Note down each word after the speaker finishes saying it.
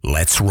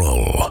Let's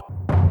roll.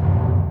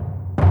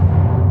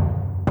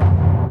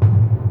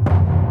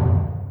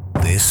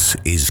 This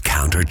is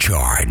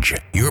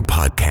Countercharge, your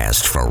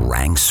podcast for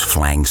ranks,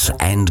 flanks,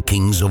 and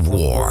kings of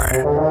war.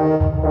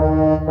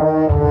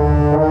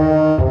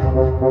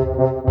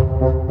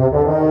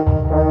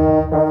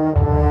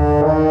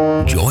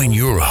 Join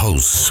your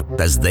hosts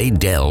as they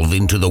delve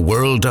into the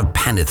world of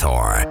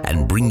Panithor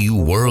and bring you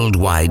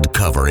worldwide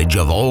coverage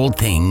of all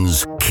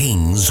things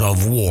Kings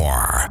of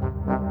War.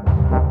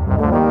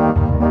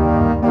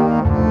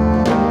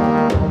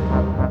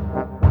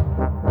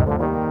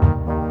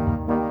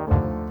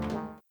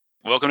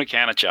 Welcome to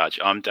Countercharge.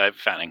 I'm Dave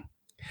Fanning.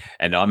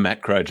 And I'm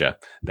Matt Croger.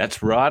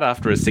 That's right,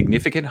 after a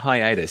significant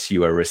hiatus,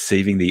 you are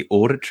receiving the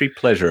auditory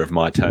pleasure of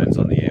my tones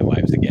on the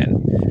airwaves again.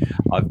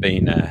 I've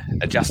been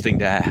adjusting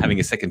to having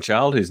a second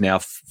child who's now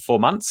 4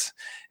 months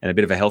and a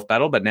bit of a health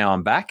battle, but now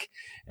I'm back.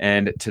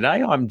 And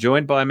today I'm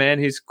joined by a man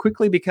who's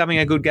quickly becoming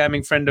a good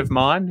gaming friend of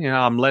mine. You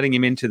know, I'm letting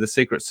him into the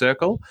secret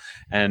circle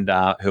and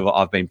who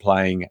I've been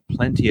playing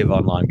plenty of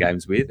online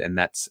games with, and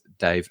that's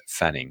Dave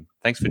Fanning.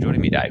 Thanks for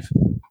joining me, Dave.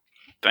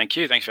 Thank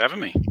you. Thanks for having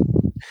me.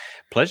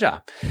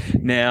 Pleasure.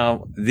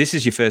 Now, this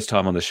is your first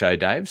time on the show,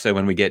 Dave. So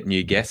when we get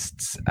new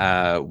guests,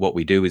 what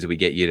we do is we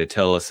get you to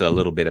tell us a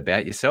little bit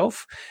about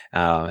yourself.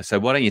 So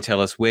why don't you tell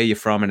us where you're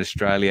from in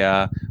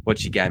Australia,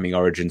 what's your gaming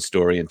origin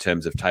story in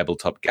terms of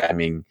tabletop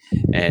gaming,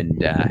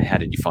 and how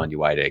did you find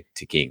your way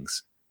to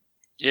Kings?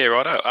 Yeah,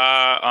 righto.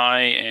 I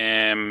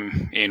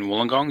am in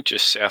Wollongong,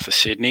 just south of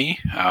Sydney.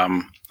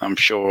 I'm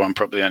sure I'm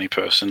probably the only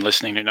person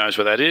listening who knows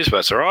where that is, but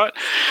that's all right.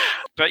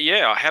 But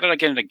yeah, how did I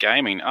get into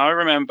gaming? I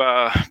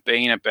remember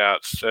being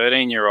about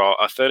 13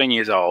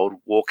 years old,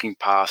 walking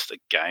past a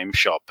game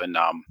shop and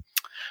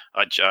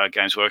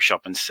Games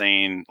Workshop and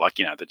seeing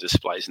the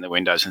displays in the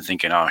windows and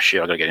thinking, oh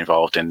shit, I got to get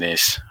involved in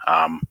this.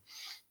 I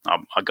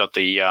got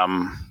the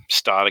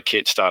starter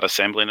kit, start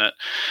assembling it.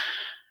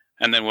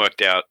 And then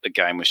worked out the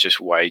game was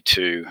just way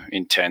too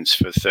intense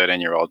for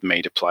 13-year-old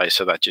me to play,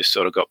 so that just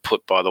sort of got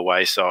put by the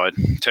wayside.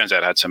 Turns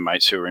out I had some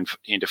mates who were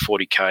into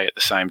 40K at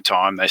the same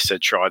time. They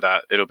said, try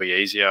that, it'll be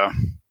easier.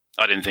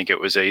 I didn't think it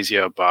was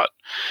easier, but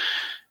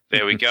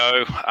there we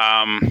go.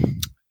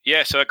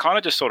 So it kind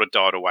of just sort of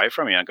died away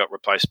from me. I got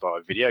replaced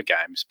by video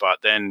games, but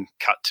then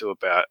cut to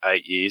about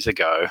 8 years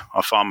ago,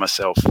 I found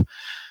myself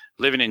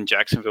living in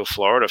Jacksonville,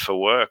 Florida for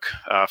work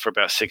for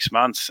about 6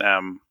 months.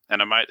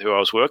 And a mate who I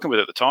was working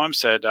with at the time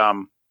said,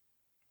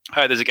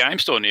 hey, there's a game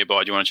store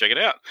nearby. Do you want to check it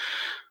out?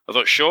 I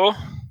thought, sure.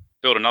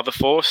 Built another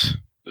force.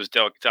 It was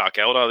Dark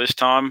Eldar this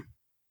time.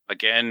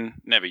 Again,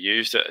 never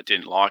used it. I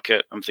didn't like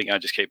it. I'm thinking I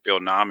just keep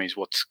building armies.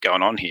 What's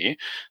going on here?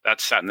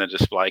 That sat in the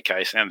display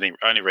case. And the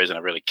only reason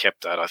I really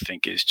kept that, I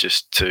think, is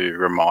just to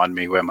remind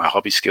me where my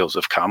hobby skills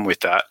have come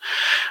with that.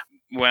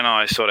 When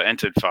I sort of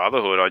entered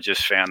fatherhood, I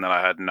just found that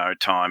I had no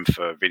time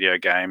for video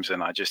games,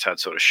 and I just had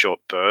sort of short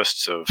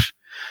bursts of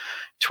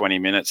 20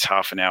 minutes,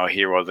 half an hour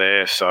here or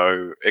there.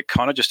 So it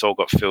kind of just all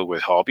got filled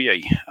with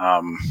hobby.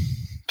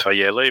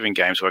 Leaving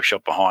Games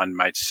Workshop behind,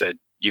 mates said,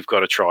 you've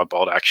got to try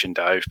Bolt Action,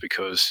 Dave,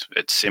 because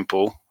it's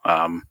simple.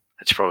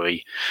 It's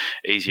probably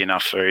easy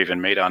enough for even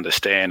me to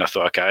understand. I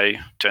thought, okay,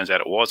 turns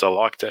out it was. I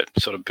liked it,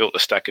 sort of built a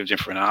stack of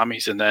different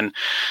armies, and then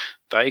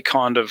they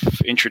kind of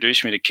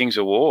introduced me to Kings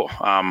of War.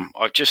 I've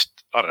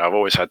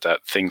always had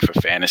that thing for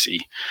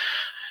fantasy.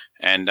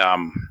 And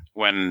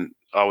when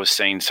I was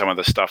seeing some of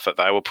the stuff that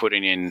they were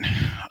putting in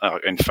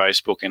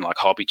Facebook in like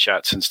hobby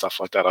chats and stuff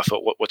like that, I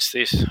thought, what's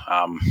this?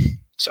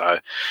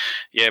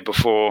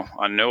 Before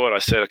I knew it, I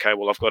said, okay,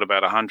 well, I've got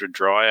about 100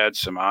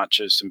 dryads, some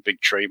archers, some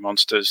big tree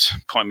monsters.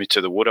 Point me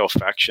to the Wood Elf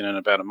faction, and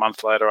about a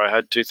month later, I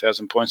had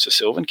 2,000 points of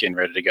Sylvankin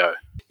ready to go.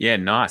 Yeah,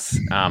 nice.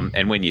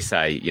 And when you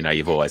say,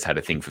 you've always had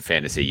a thing for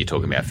fantasy, you're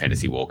talking about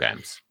fantasy war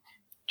games.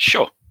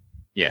 Sure.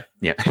 Yeah.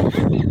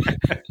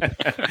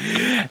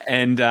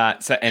 And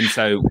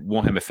so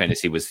Warhammer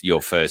Fantasy was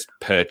your first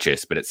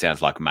purchase, but it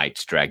sounds like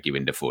mates dragged you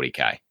into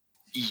 40K.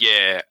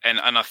 Yeah, and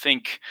I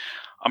think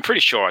I'm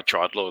pretty sure I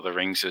tried Lord of the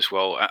Rings as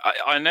well.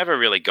 I never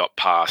really got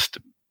past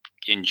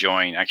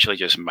enjoying actually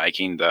just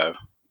making the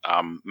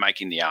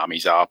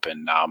armies up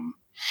and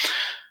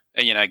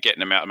getting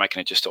them out and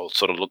making it just all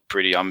sort of look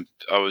pretty.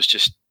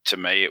 To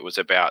me, it was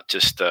about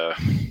just the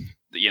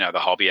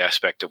hobby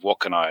aspect of what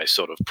can I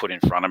sort of put in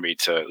front of me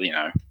to,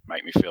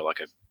 make me feel like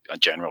a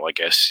general, I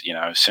guess.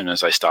 As soon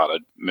as I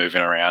started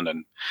moving around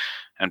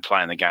and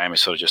playing the game, it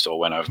sort of just all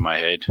went over my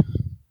head.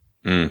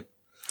 Mm.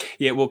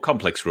 Yeah, well,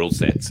 complex rule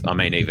sets. I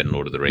mean, even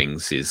Lord of the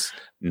Rings is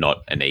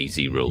not an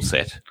easy rule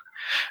set.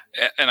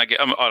 And I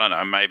don't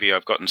know, maybe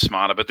I've gotten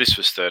smarter, but this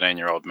was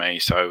 13-year-old me,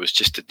 so it was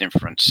just a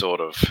different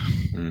sort of,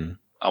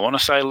 I want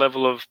to say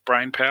level of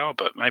brain power,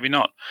 but maybe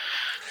not.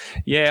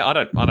 Yeah, I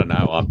don't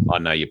know. I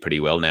know you pretty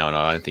well now, and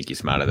I don't think you're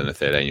smarter than a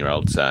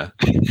 13-year-old. So,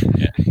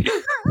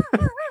 yeah.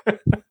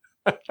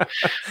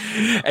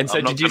 And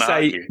so, did you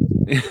say?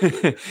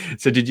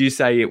 So, did you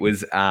say it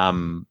was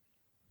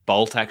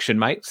Bolt Action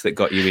mates that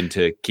got you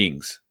into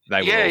Kings?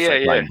 They were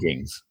also playing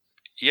Kings.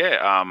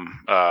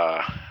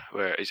 Yeah.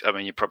 I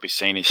mean, you've probably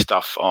seen his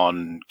stuff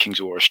on Kings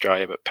of War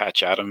Australia, but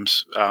Patch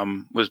Adams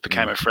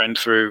became a friend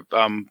through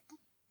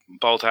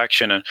Bolt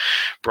Action, and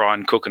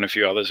Brian Cook and a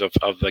few others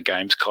of the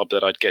games club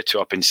that I'd get to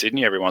up in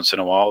Sydney every once in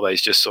a while. They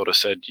just sort of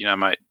said,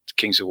 mate,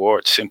 Kings of War,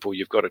 it's simple.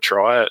 You've got to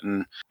try it.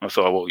 And I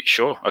thought, well,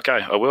 sure. Okay,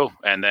 I will.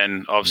 And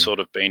then I've sort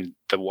of been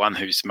the one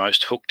who's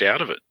most hooked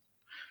out of it.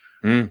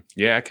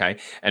 Yeah. Okay.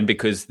 And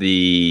because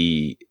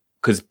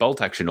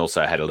Bolt Action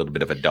also had a little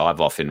bit of a dive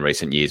off in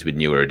recent years with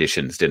newer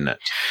editions, didn't it?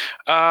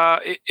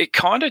 It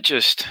kind of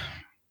just,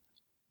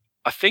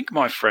 I think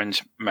my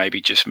friends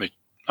maybe just, I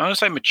don't want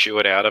to say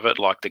matured out of it,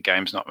 like the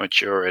game's not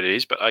mature, it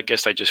is, but I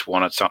guess they just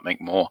wanted something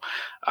more.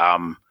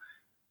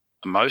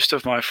 Most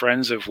of my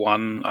friends have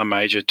won a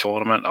major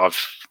tournament. I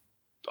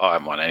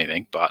haven't won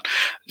anything, but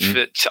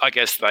I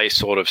guess they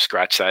sort of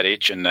scratched that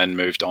itch and then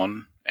moved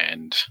on,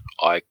 and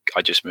I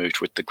just moved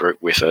with the group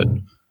with it.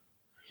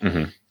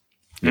 Mm-hmm.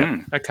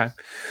 Yeah. Okay.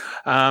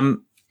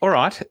 All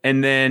right.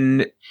 And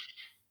then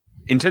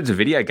in terms of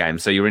video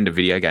games, so you were into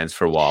video games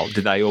for a while.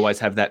 Did they always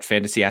have that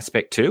fantasy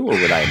aspect too, or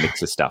were they a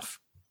mix of stuff?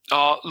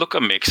 Oh, look,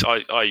 a mix.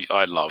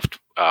 I loved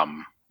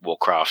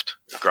Warcraft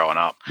growing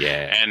up.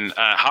 Yeah. And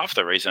half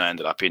the reason I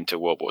ended up into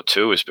World War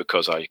II is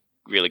because I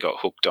really got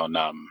hooked on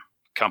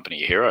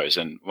Company of Heroes.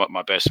 And what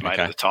my best mate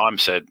at the time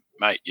said,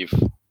 mate, you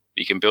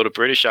can build a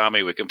British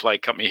army. We can play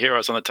Company of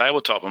Heroes on the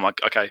tabletop. I'm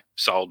like, okay,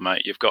 sold,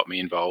 mate. You've got me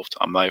involved.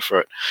 I'm there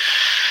for it.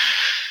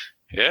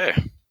 Yeah.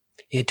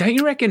 Yeah, don't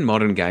you reckon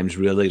modern games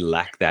really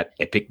lack that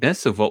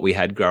epicness of what we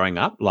had growing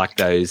up, like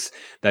those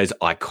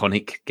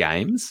iconic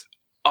games?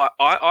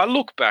 I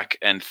look back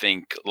and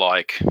think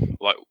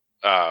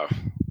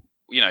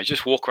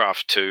just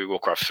Warcraft 2,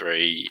 Warcraft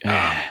 3,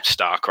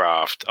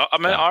 StarCraft. I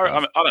mean,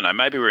 I don't know,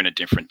 maybe we're in a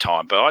different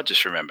time, but I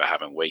just remember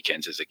having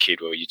weekends as a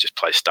kid where you just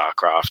play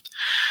StarCraft,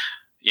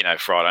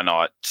 Friday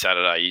night,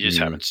 Saturday, you just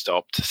haven't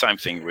stopped. Same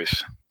thing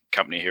with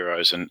Company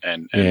Heroes and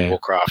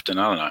Warcraft,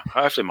 and I don't know.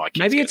 Hopefully my kids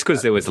maybe it's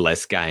because there was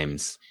less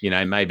games.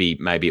 Maybe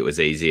it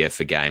was easier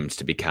for games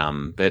to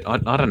become, but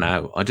I don't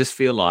know. I just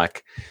feel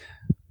like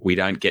we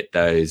don't get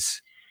those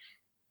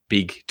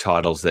big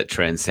titles that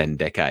transcend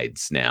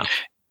decades now.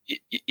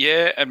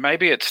 Yeah, and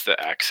maybe it's the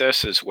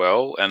access as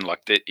well, and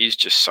there is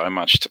just so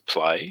much to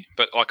play.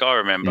 But I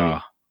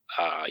remember,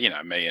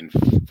 me and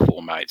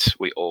four mates,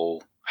 we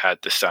all had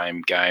the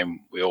same game.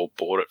 We all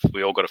bought it.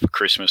 We all got it for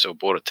Christmas or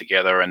bought it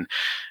together, and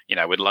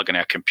we'd lug in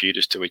our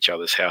computers to each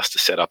other's house to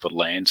set up a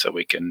LAN so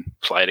we can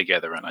play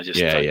together. And I just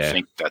don't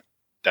think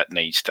that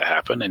needs to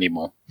happen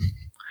anymore.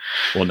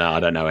 Well, no, I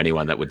don't know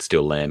anyone that would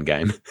still LAN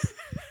game.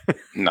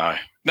 No.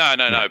 But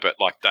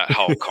that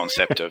whole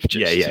concept of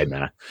just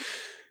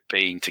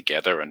being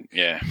together and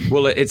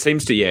Well, it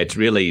seems to it's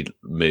really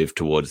moved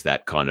towards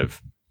that kind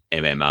of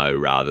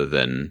MMO rather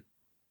than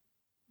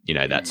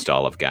that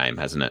style of game,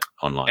 hasn't it?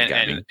 Online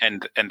gaming,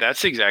 and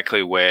that's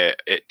exactly where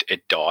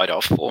it died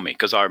off for me,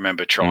 because I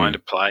remember trying to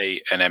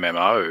play an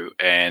MMO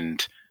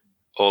and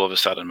all of a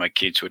sudden my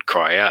kids would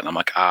cry out and I'm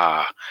like,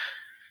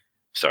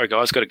 sorry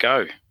guys, got to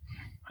go.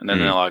 And then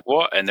they're like,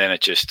 what? And then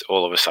it just,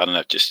 all of a sudden,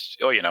 you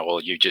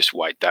just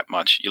wait that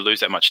much. You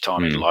lose that much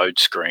time in load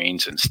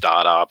screens and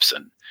startups.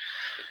 And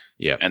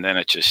and then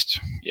it just,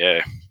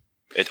 I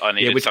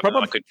needed something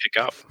I could pick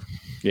up.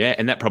 Yeah,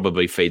 and that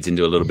probably feeds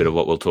into a little bit of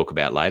what we'll talk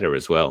about later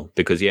as well.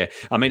 Because, I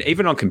mean,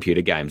 even on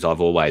computer games, I've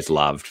always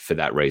loved, for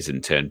that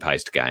reason,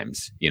 turn-based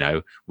games,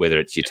 whether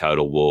it's your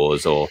Total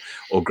Wars or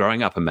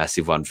growing up, a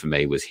massive one for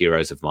me was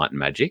Heroes of Might and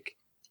Magic.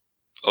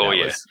 Oh,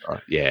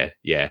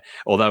 yeah.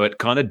 Although it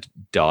kind of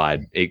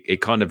died,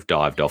 it kind of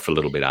dived off a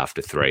little bit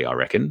after 3, I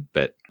reckon.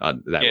 But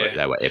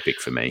they were epic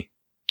for me.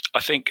 I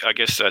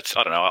guess that's,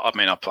 I don't know. I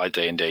mean, I play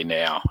D&D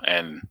now,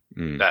 and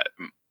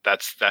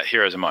that's that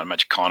Heroes of Might and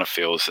Magic kind of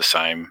feels the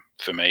same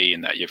for me,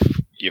 in that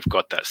you've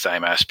got that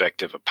same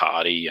aspect of a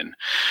party, and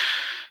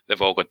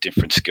they've all got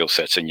different skill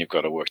sets, and you've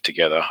got to work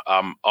together.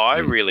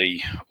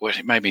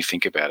 It made me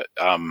think about it.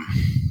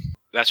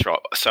 That's right.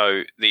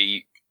 So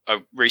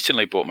I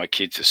recently bought my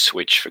kids a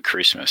Switch for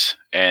Christmas,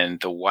 and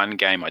the one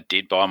game I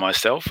did by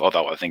myself,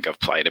 although I think I've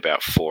played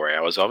about 4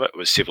 hours of it,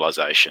 was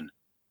Civilization.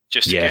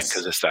 Just again,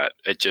 because it's that.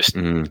 It just,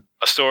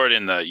 I saw it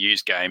in the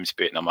used games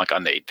bit, and I'm like, I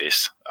need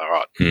this. All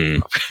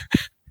right.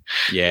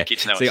 Yeah.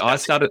 See, I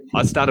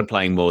started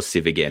playing more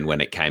Civ again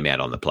when it came out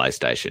on the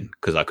PlayStation,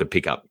 because I could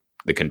pick up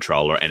the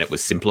controller and it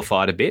was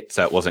simplified a bit,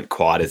 so it wasn't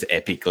quite as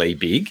epically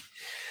big.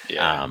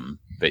 Yeah.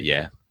 But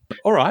yeah.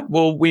 All right.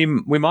 Well, we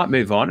might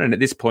move on, and at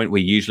this point,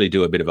 we usually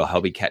do a bit of a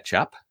hobby catch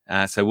up.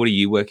 So, what are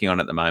you working on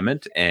at the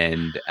moment,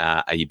 and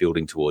are you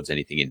building towards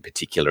anything in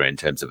particular in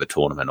terms of a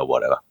tournament or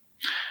whatever?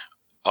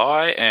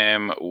 I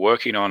am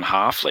working on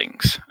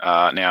Halflings.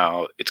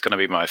 Now, it's going to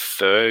be my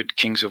third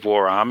Kings of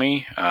War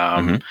army.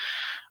 I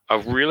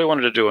really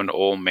wanted to do an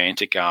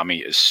all-Mantic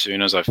army as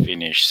soon as I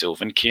finish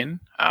Sylvankin,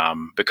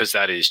 because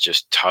that is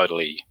just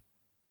totally...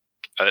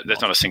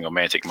 there's not a single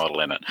Mantic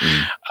model in it.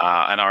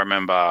 And I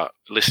remember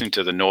listening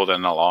to the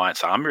Northern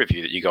Alliance army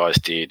review that you guys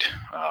did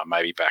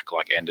maybe back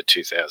end of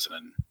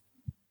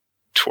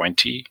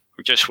 2020,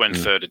 just when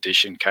third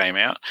edition came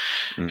out,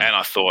 and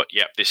I thought,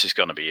 yep, this is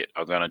going to be it.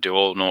 I'm going to do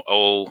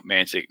all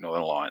Mantic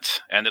Northern Alliance.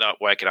 Ended up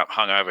waking up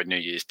hungover New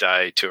Year's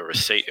Day to a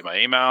receipt in my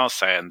email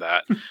saying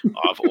that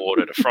I've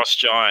ordered a Frost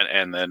Giant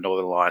and the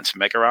Northern Alliance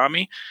Mega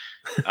Army.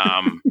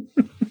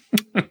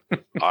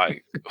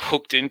 I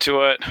hooked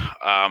into it,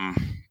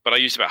 but I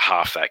used about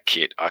half that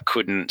kit. I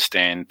couldn't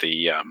stand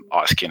the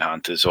Icekin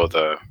Hunters or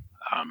the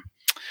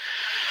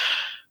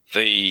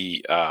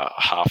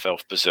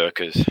half-elf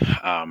berserkers,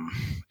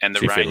 and the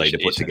Do you feel range to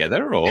put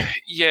together, or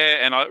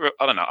and I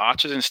don't know,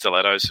 archers and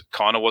stilettos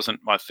kind of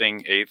wasn't my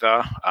thing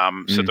either.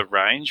 So the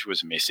range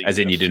was missing. as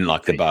in you didn't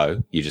like the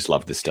bow, you just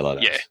loved the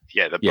stilettos.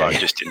 The bow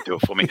just didn't do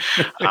it for me.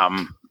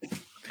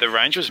 The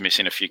range was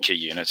missing a few key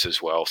units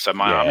as well. So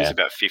my army's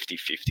about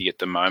 50-50 at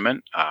the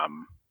moment.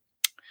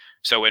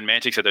 So when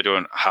Mantic said they're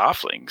doing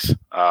halflings,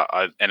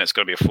 and it's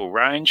going to be a full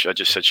range, I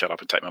just said, shut up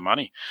and take my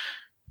money.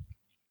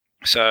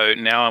 So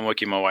now I'm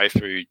working my way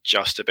through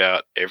just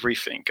about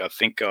everything. I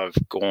think I've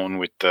gone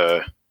with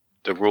the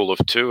rule of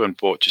 2 and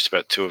bought just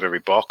about 2 of every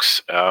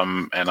box.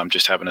 And I'm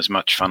just having as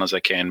much fun as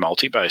I can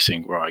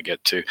multi-basing where I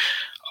get to.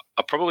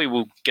 I probably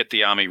will get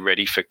the army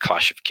ready for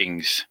Clash of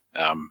Kings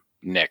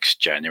next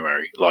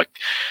January. Like,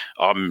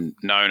 I'm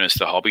known as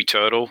the hobby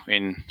turtle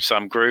in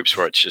some groups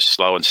where it's just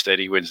slow and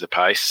steady wins the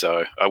pace.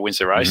 So wins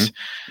the race.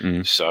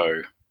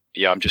 So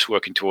yeah, I'm just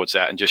working towards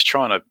that and just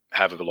trying to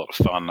have a lot of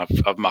fun.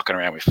 I've mucking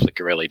around with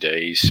flicker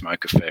LEDs,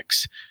 smoke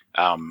effects.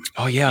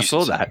 I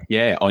saw that.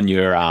 Yeah, on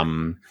your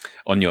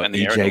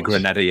EJ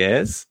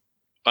Grenadiers.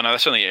 Oh no,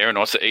 that's on the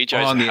Aeronauts. The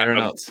EJs. On the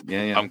Aeronauts.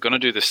 Yeah. I'm going to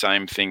do the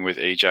same thing with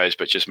EJs,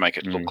 but just make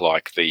it look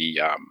like the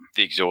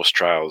exhaust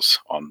trails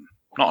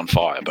not on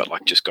fire, but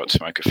like just got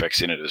smoke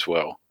effects in it as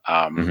well.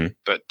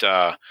 But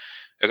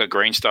I've got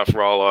green stuff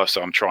roller,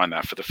 so I'm trying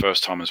that for the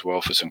first time as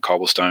well for some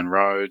cobblestone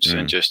roads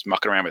and just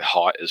mucking around with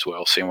height as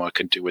well, seeing what I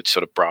can do with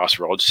sort of brass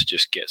rods to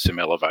just get some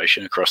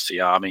elevation across the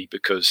army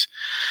because,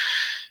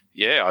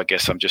 I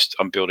guess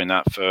I'm building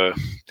that for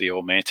the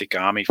All Mantic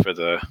army for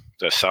the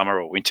summer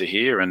or winter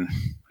here, and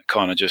it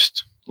kind of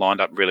just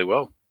lined up really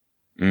well.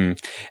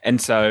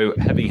 And so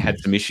having had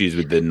some issues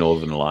with the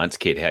Northern Alliance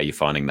kit, how are you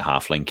finding the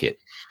Halfling kit?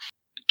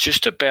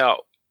 Just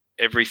about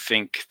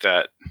everything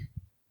that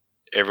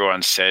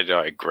everyone said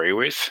I agree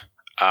with.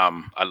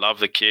 I love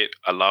the kit.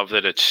 I love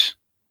that it's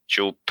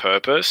dual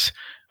purpose.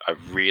 I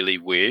really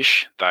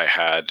wish they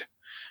had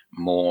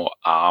more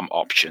arm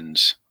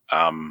options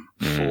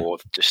for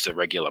just the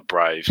regular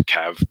Brave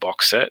Cav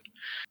box set.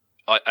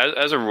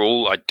 As a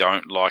rule, I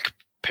don't like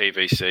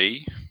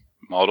PVC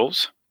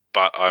models,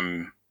 but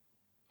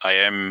I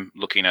am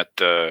looking at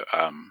the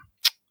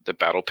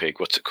Battle Pig.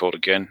 What's it called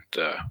again?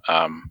 The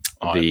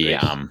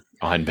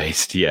Iron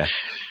Beast. Yeah.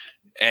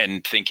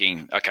 And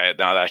thinking, okay,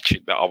 no,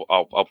 actually,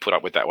 I'll put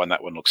up with that one.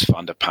 That one looks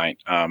fun to paint.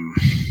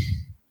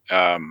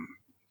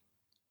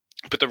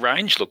 But the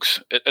range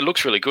looks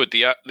really good.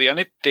 The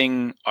only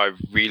thing I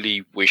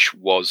really wish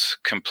was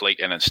complete,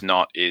 and it's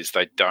not, is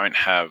they don't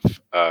have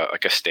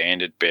like a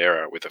standard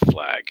bearer with a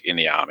flag in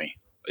the army.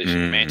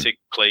 Mantic,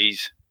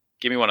 please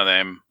give me one of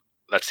them.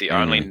 That's the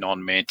only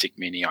non-Mantic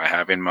mini I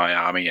have in my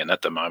army, and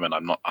at the moment,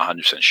 I'm not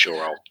 100%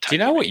 sure I'll take it. Do you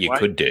know what you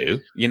could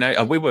do? You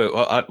know, we were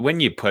when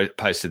you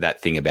posted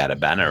that thing about a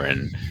banner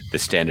and the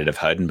standard of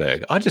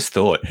Hodenberg, I just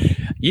thought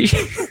you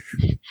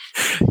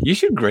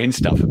should green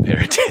stuff a pair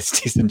of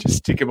testes and just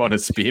stick them on a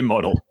spear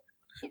model.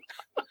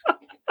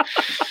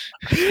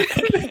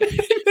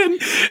 and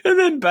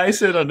then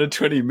base it on a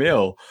 20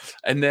 mil,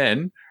 and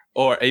then,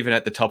 or even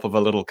at the top of a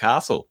little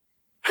castle.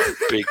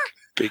 Big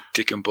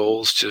dick and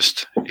balls,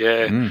 just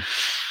I'm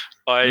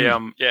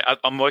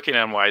working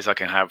on ways I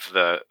can have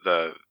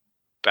the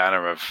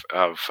banner of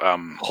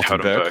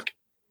Hodenberg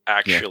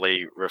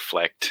actually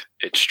reflect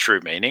its true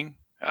meaning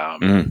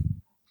in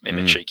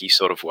a cheeky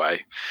sort of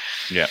way.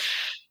 Yeah,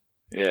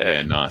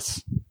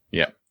 nice.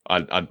 Yeah,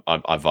 I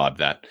vibe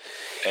that.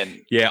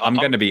 And I'm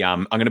going to be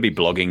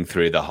blogging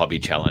through the hobby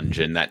challenge,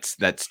 and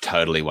that's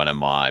totally one of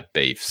my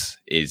beefs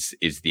is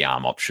the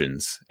arm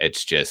options.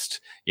 It's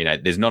just,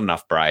 there's not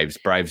enough Braves.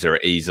 Braves are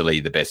easily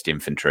the best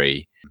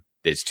infantry.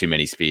 There's too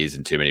many spears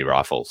and too many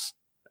rifles,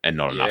 and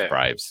not enough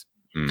Braves.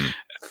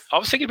 I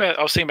was thinking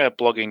about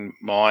blogging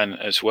mine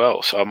as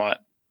well, so I might.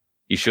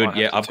 You should.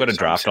 I've got a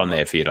draft on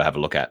there for you to have a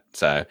look at.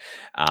 So,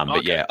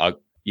 but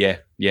you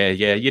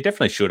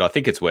definitely should. I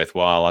think it's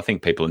worthwhile. I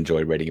think people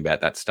enjoy reading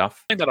about that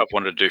stuff. The thing that I've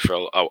wanted to do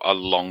for a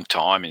long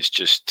time is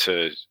just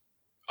to,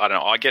 I don't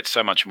know, I get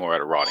so much more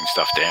out of writing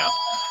stuff down.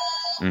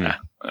 I'm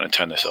going to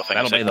turn this off.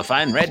 That'll be the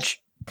phone, Reg.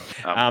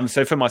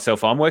 So for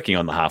myself, I'm working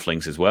on the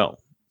halflings as well.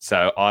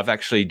 So I've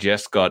actually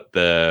just got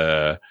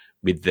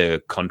with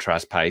the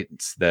contrast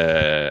paints,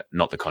 the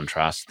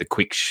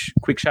quick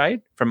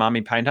shade from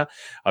Army Painter.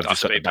 I've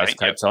just got the base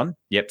coats on.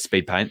 Yep,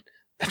 speed paint.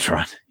 That's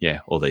right. Yeah,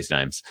 all these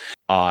names.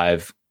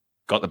 I've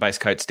got the base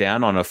coats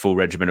down on a full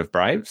regiment of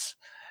Braves.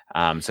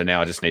 So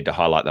now I just need to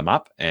highlight them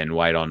up and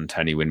wait on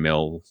Tony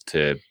Windmill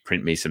to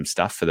print me some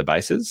stuff for the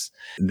bases.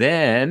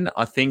 Then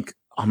I think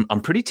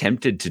I'm pretty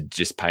tempted to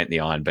just paint the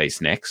Iron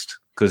Beast next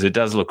because it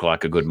does look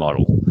like a good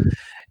model.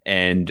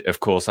 And of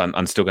course,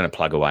 I'm still going to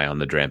plug away on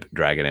the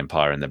Dragon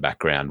Empire in the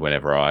background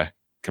whenever I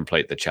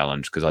complete the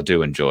challenge, because I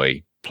do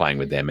enjoy playing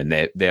with them,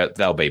 and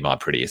they'll be my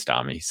prettiest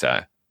army.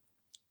 So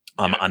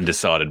I'm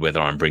undecided whether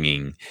I'm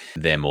bringing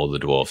them or the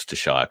dwarfs to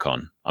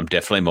ShireCon. I'm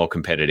definitely more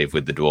competitive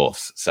with the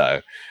dwarfs,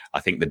 so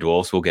I think the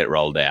dwarfs will get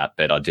rolled out,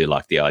 but I do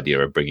like the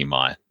idea of bringing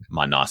my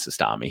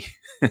nicest army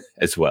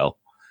as well.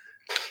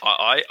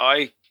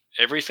 I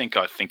everything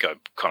I think I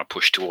kind of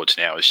push towards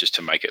now is just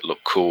to make it look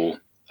cool.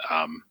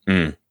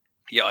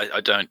 Yeah,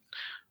 I don't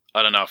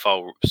know if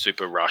I'll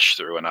super rush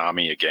through an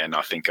army again.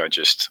 I think I've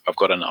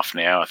got enough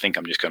now. I think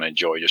I'm just going to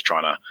enjoy just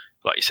trying to,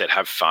 like you said,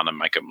 have fun and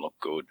make them look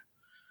good.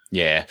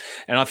 Yeah,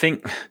 and I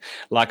think,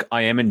 like,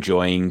 I am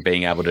enjoying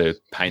being able to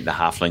paint the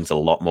halflings a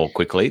lot more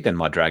quickly than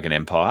my Dragon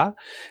Empire.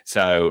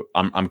 So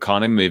I'm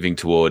kind of moving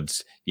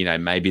towards,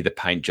 maybe the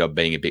paint job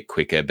being a bit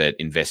quicker, but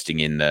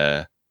investing in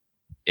the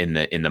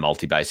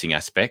multi-basing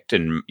aspect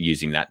and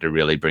using that to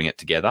really bring it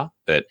together.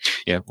 But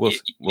yeah, we'll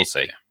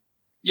see.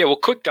 Yeah, well,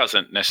 quick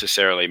doesn't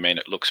necessarily mean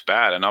it looks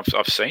bad, and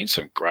I've seen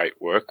some great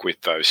work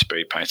with those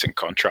speed paints and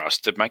contrasts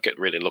to make it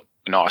really look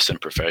nice and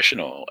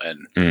professional.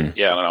 And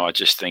yeah, I don't know. I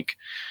just think,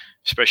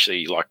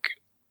 especially like,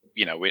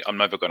 I'm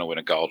never going to win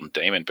a Golden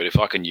Demon, but if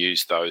I can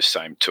use those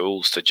same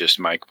tools to just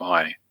make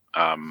my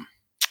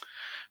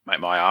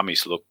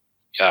armies look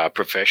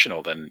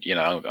professional, then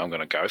I'm going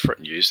to go for it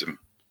and use them.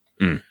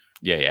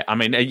 Yeah. I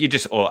mean,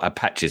 a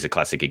Patch is a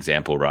classic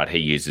example, right? He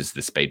uses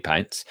the speed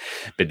paints,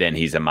 but then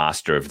he's a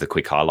master of the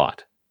quick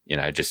highlight,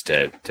 just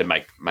to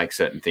make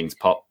certain things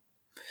pop.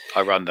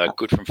 I run the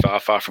good from far,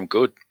 far from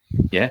good.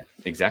 Yeah,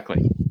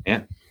 exactly.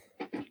 Yeah.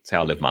 That's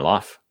how I live my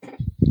life.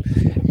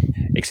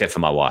 Except for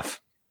my wife.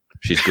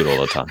 She's good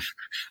all the time.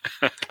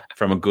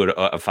 From a good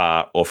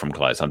far or from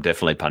close. I'm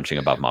definitely punching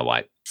above my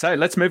weight. So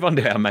let's move on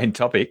to our main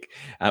topic,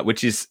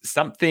 which is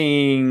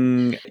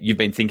something you've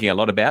been thinking a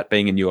lot about,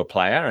 being a newer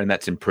player, and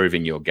that's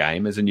improving your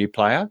game as a new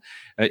player.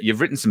 You've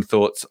written some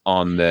thoughts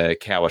on the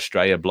Cow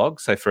Australia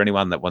blog. So for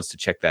anyone that wants to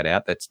check that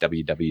out, that's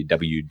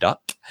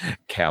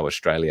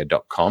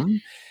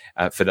www.cowaustralia.com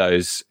for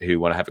those who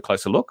want to have a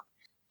closer look.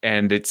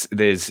 And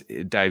there's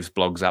Dave's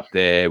blogs up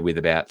there with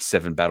about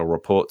 7 battle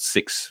reports,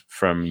 6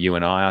 from you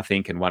and I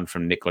think, and 1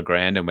 from Nick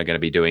Legrand, and we're going to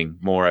be doing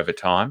more over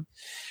time.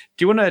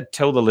 Do you want to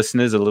tell the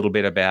listeners a little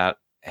bit about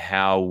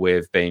how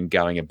we've been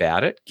going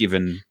about it,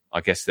 given,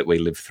 I guess, that we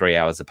live 3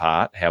 hours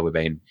apart, how we've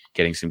been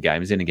getting some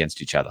games in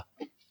against each other?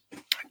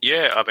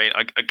 Yeah, I mean,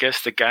 I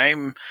guess the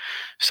game,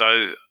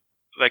 so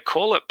they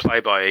call it play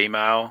by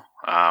email,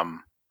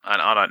 and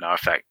I don't know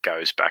if that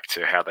goes back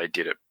to how they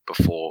did it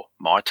before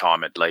my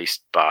time at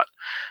least, but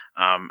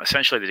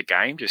essentially the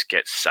game just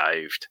gets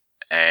saved,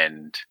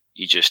 and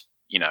you just,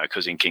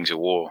 because in Kings of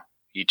War,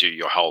 you do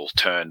your whole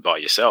turn by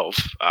yourself.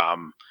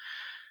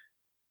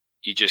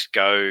 You just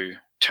go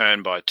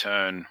turn by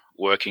turn,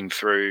 working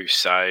through,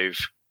 save,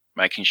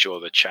 making sure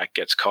the chat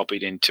gets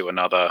copied into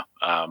another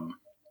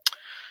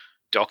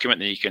document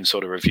that you can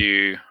sort of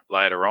review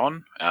later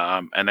on,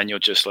 and then you'll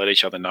just let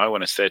each other know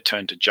when it's their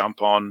turn to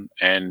jump on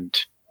and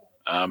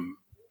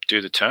do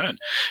the turn.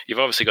 You've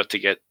obviously got to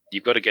get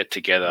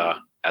together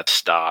at the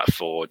start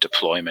for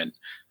deployment.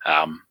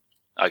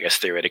 I guess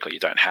theoretically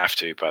you don't have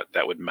to, but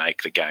that would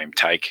make the game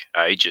take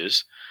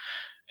ages.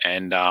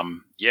 And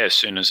as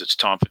soon as it's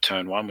time for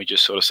turn 1, we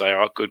just sort of say,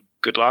 "Oh,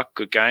 good luck,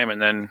 good game,"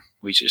 and then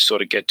we just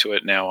sort of get to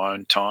it in our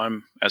own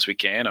time as we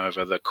can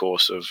over the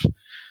course of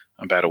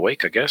about a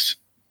week, I guess.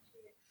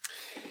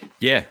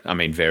 Yeah, I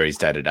mean, varies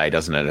day to day,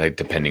 doesn't it,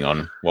 depending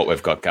on what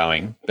we've got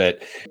going.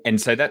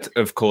 And so that,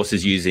 of course,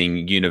 is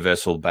using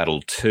Universal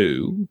Battle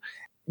 2.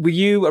 Were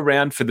you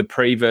around for the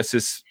pre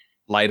versus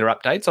later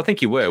updates? I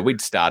think you were.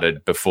 We'd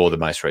started before the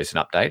most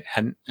recent update,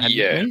 hadn't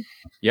we?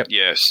 Yep.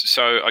 Yes.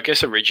 So I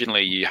guess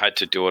originally you had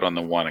to do it on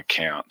the one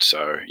account,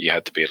 so you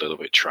had to be a little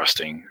bit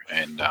trusting,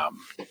 and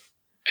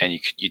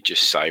you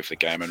just save the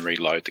game and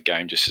reload the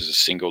game just as a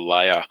single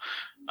layer,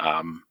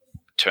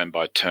 turn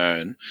by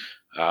turn.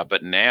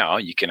 But now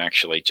you can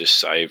actually just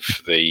save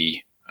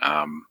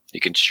you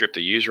can strip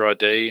the user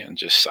ID and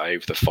just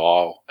save the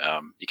file.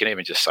 You can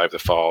even just save the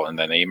file and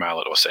then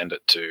email it or send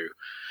it to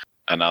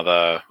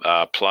another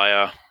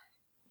player,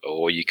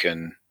 or you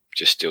can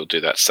just still do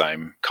that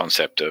same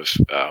concept of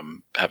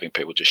having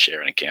people just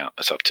share an account.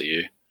 That's up to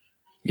you.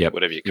 Yeah,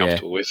 whatever you're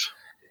comfortable with.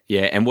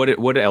 Yeah, and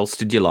what else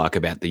did you like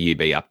about the UB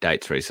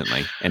updates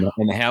recently? And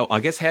how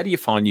do you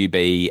find UB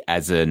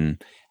as an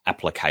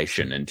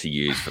application and to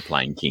use for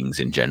playing Kings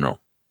in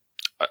general?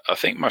 I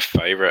think my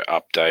favourite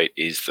update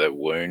is the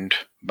wound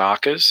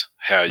markers.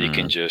 How you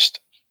can just,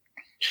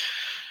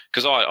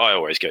 because I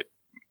always get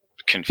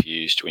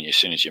confused when as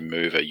soon as you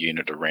move a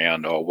unit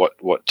around, or what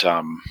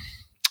how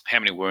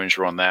many wounds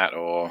were on that,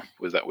 or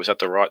was that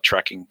the right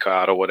tracking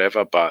card or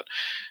whatever. But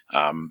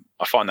I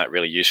find that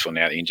really useful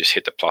now that you can just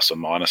hit the plus or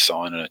minus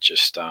sign, and it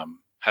just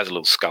has a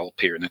little skull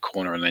appear in the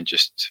corner and then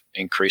just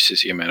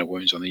increases the amount of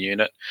wounds on the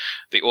unit.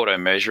 The auto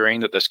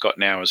measuring that's got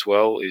now as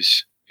well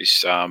is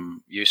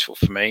useful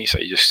for me. So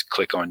you just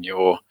click on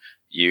your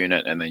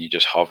unit and then you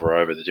just hover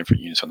over the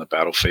different units on the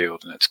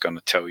battlefield, and it's going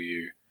to tell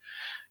you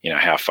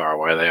how far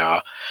away they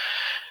are.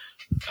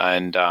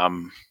 And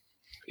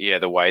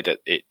the way that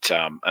it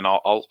and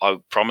I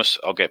promise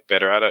I'll get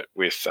better at it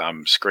with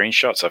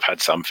screenshots. I've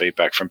had some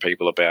feedback from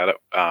people about it.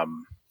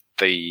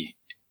 The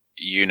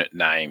unit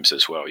names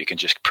as well. You can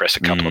just press a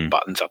couple of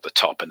buttons up the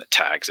top and the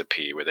tags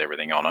appear with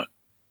everything on it.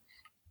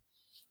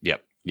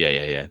 Yep.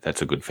 Yeah.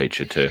 That's a good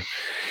feature too.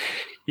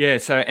 Yeah.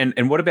 So,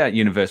 and what about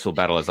Universal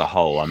Battle as a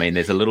whole? I mean,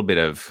 there's a little bit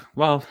of,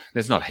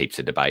 there's not heaps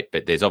of debate,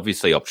 but there's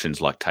obviously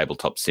options like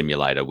Tabletop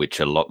Simulator, which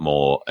are a lot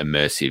more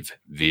immersive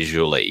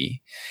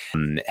visually.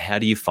 How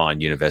do you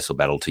find Universal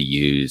Battle to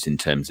use in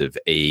terms of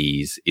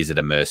ease? Is it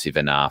immersive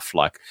enough?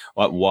 Like,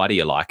 why do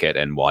you like it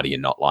and why do you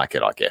not like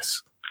it, I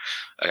guess?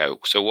 Okay,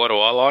 so why do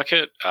I like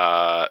it?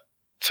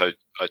 So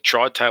I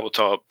tried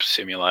Tabletop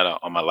Simulator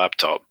on my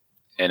laptop,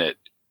 and it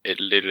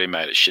literally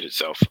made it shit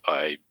itself.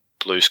 I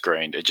blue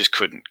screened. It just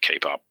couldn't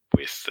keep up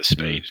with the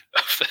speed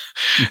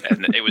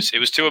and it was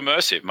too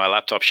immersive. My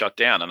laptop shut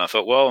down, and I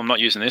thought, well, I'm not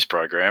using this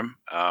program.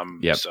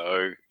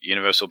 So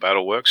Universal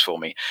Battle works for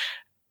me.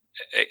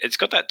 It's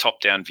got that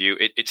top-down view.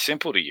 It's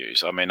simple to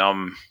use. I mean,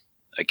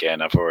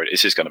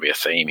 this is going to be a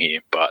theme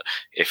here, but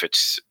if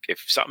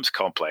something's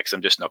complex,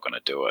 I'm just not going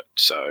to do it.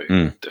 So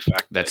the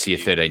fact that's your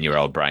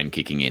 13-year-old brain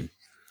kicking in.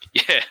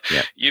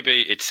 Yeah.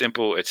 It's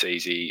simple, it's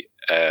easy.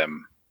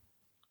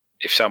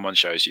 If someone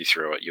shows you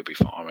through it, you'll be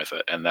fine with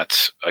it. And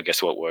that's, I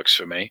guess, what works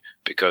for me,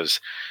 because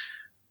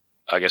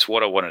I guess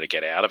what I wanted to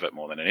get out of it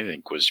more than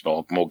anything was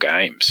more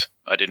games.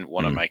 I didn't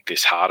want to make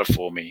this harder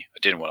for me. I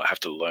didn't want to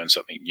have to learn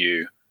something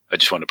new. I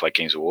just wanted to play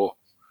Kings of War.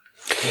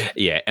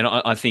 Yeah, and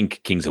I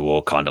think Kings of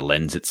War kind of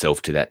lends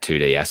itself to that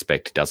 2D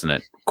aspect, doesn't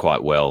it,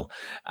 quite well.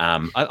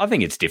 I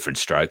think it's different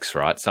strokes,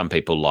 right? Some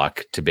people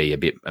like to be a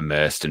bit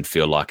immersed and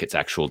feel like it's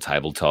actual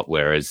tabletop,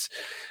 whereas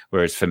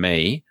for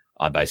me,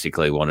 I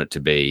basically want it to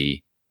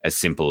be as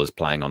simple as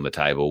playing on the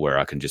table where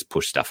I can just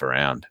push stuff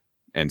around.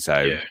 And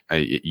so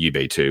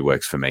UB2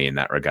 works for me in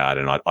that regard,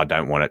 and I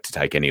don't want it to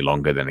take any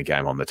longer than a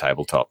game on the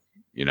tabletop,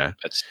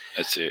 That's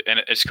it. And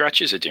it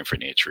scratches a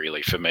different itch,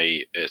 really. For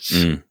me,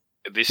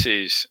 this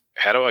is,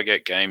 how do I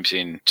get games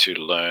in to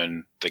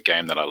learn the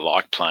game that I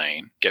like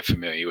playing, get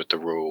familiar with the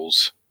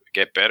rules,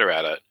 get better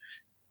at it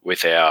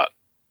without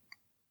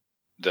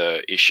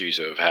the issues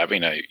of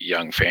having a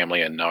young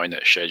family and knowing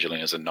that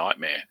scheduling is a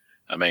nightmare.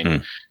 I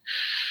mean,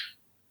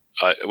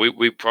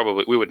 we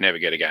would never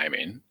get a game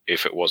in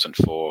if it wasn't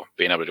for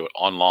being able to do it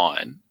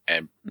online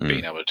and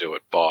being able to do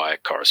it by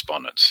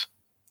correspondence.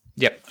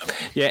 Yep.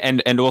 Yeah,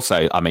 and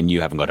also, I mean,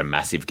 you haven't got a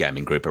massive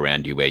gaming group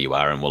around you where you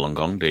are in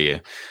Wollongong, do you?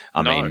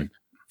 I mean,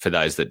 for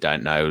those that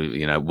don't know,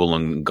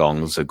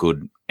 Wollongong's a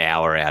good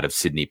hour out of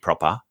Sydney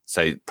proper,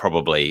 so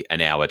probably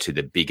an hour to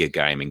the bigger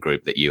gaming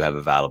group that you have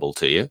available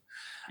to you.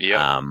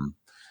 Yeah.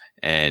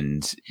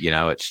 And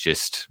it's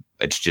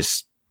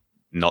just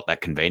not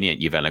that convenient.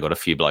 You've only got a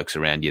few blokes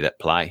around you that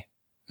play.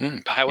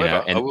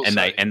 However,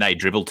 they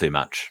dribble too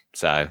much.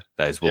 So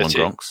those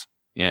Wollongongs.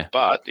 Yeah.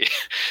 But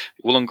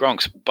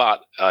Wollongronks.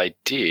 But I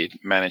did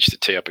manage to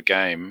tee up a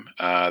game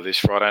this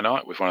Friday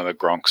night with one of the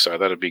Gronks, so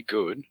that'd be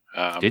good.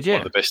 Did you?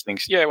 One of the best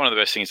things. Yeah, one of the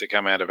best things that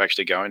come out of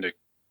actually going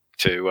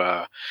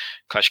to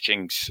Clash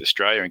Kings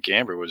Australia in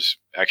Canberra was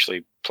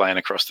actually playing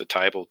across the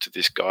table to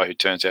this guy who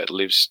turns out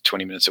lives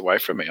 20 minutes away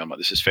from me. I'm like,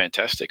 this is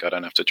fantastic. I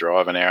don't have to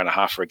drive an hour and a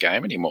half for a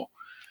game anymore.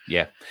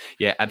 Yeah,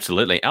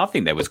 absolutely. I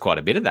think there was quite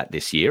a bit of that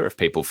this year, of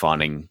people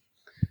finding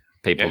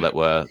people that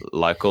were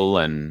local.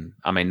 And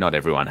I mean, not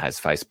everyone has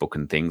Facebook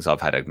and things.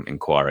 I've had an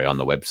inquiry on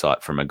the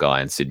website from a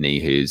guy in Sydney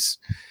who's,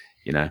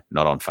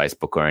 not on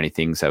Facebook or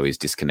anything. So he's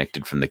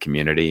disconnected from the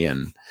community,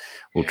 and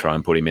we'll try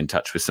and put him in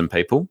touch with some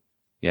people.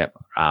 Yeah.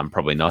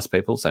 Probably nice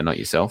people. So not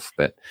yourself,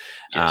 but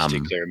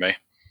stick clear of me.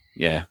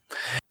 Yeah.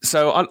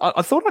 So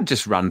I thought I'd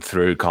just run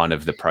through kind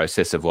of the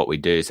process of what we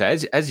do. So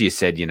as you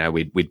said,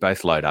 we'd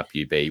both load up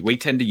UB. We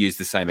tend to use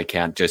the same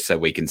account just so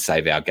we can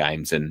save our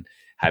games and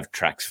have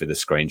tracks for the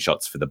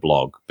screenshots for the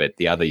blog. But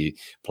the other,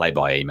 play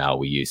by email,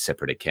 we use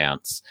separate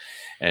accounts,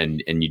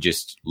 and you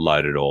just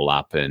load it all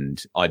up.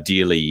 And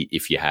ideally,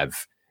 if you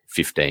have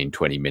 15,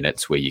 20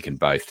 minutes where you can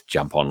both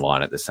jump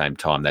online at the same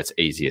time, that's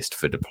easiest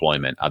for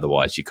deployment.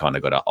 Otherwise, you kind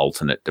of got an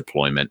alternate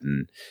deployment,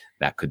 and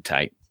that could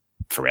take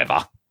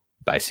forever.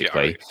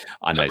 Basically,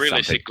 I know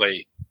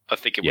realistically, I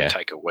think it would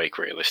take a week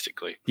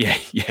realistically. Yeah.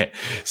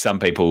 Some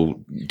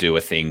people do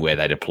a thing where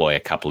they deploy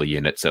a couple of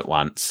units at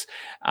once.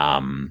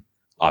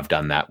 I've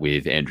done that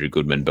with Andrew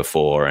Goodman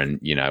before, and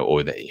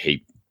or that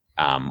he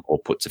or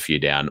puts a few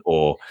down,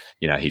 or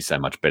he's so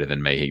much better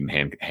than me, he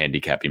can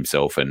handicap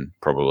himself and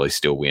probably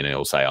still win. And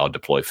he'll say, "I'll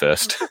deploy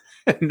first,"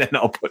 and then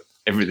I'll put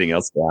everything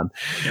else down.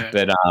 Yeah.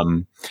 But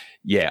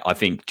I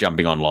think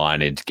jumping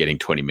online and getting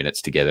 20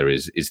 minutes together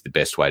is the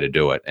best way to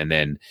do it. And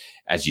then,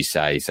 as you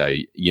say, so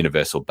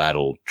Universal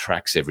Battle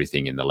tracks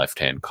everything in the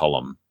left-hand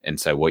column.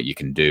 And so what you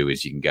can do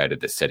is you can go to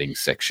the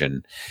settings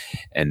section,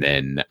 and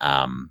then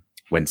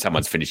when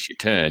someone's finished your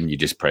turn, you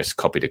just press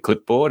copy to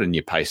clipboard and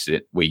you paste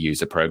it. We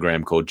use a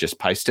program called Just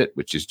Paste It,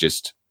 which is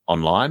just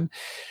online.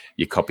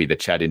 you copy the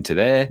chat into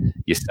there,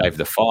 you save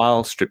the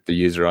file, strip the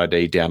user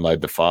ID,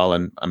 download the file,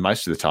 and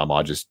most of the time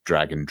I just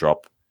drag and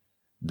drop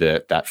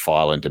that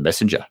file into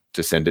Messenger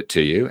to send it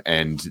to you,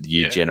 and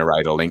you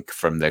generate a link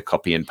from the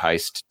copy and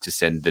paste to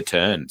send the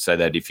turn, so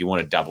that if you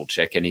want to double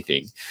check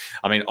anything,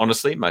 I mean,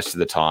 honestly, most of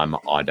the time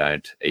I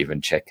don't even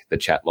check the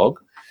chat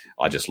log.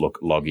 I just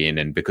log in,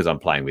 and because I'm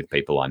playing with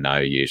people I know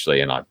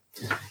usually, and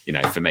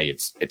for me,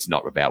 it's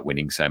not about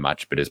winning so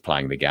much, but as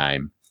playing the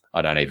game,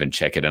 I don't even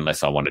check it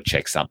unless I want to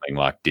check something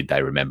like, did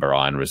they remember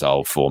Iron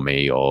Resolve for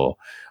me, or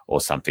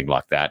something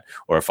like that.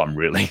 Or if I'm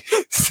really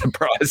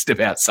surprised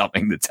about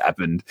something that's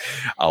happened,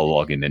 I'll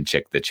log in and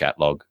check the chat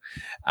log.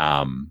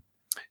 And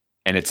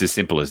it's as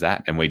simple as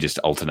that. And we just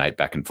alternate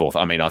back and forth.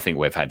 I mean, I think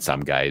we've had some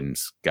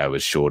games go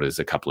as short as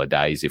a couple of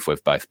days if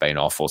we've both been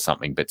off or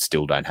something, but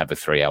still don't have a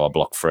 3-hour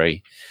block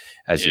free.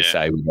 As you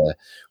say,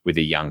 with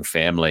a young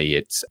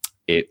family,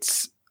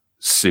 it's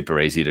super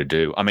easy to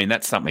do. I mean,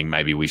 that's something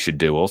maybe we should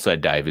do also,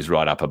 Dave, is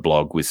write up a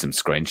blog with some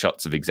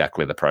screenshots of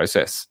exactly the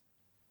process.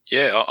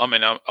 Yeah, I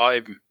mean,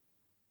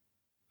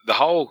 the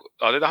whole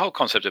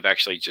concept of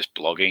actually just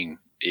blogging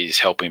is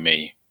helping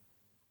me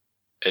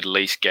at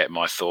least get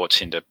my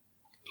thoughts into,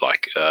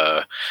 like,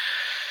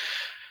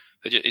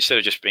 instead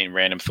of just being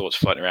random thoughts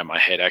floating around my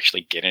head,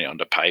 actually getting it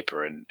onto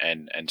paper and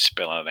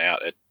spelling it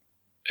out.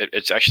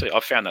 It's actually,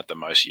 I've found that the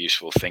most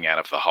useful thing out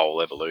of the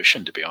whole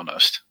evolution, to be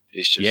honest.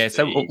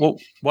 So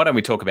why don't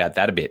we talk about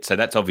that a bit? So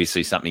that's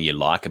obviously something you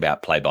like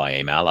about play by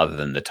email, other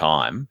than the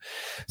time.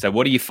 So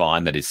what do you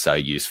find that is so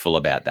useful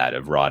about that,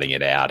 of writing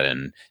it out?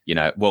 And,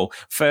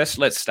 first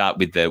let's start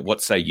with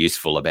what's so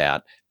useful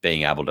about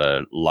being able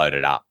to load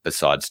it up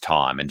besides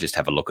time and just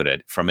have a look at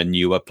it from a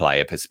newer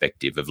player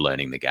perspective of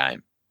learning the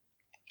game.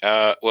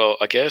 Well,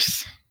 I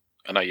guess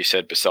I know you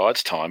said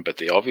besides time, but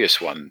the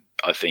obvious one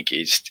I think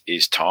is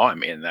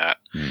time, in that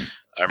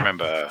I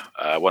remember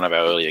one of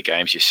our earlier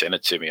games, you sent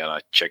it to me and I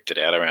checked it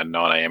out around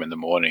 9 a.m. in the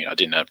morning. I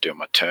didn't have to do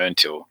my turn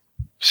till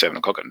 7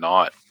 o'clock at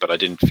night, but I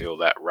didn't feel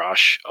that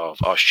rush of,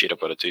 oh shit,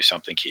 I've got to do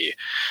something here.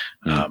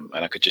 And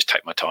I could just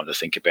take my time to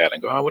think about it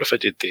and go, oh, what if I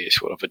did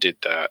this? What if I did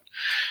that?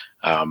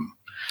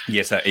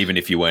 So even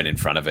if you weren't in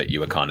front of it, you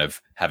were kind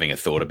of having a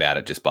thought about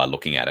it just by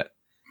looking at it.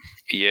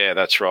 Yeah,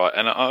 that's right.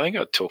 And I think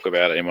I talk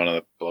about it in one of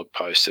the blog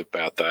posts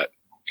about that.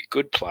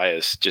 Good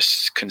players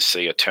just can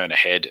see a turn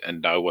ahead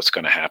and know what's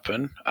going to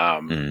happen.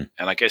 And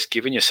I guess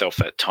giving yourself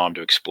that time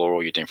to explore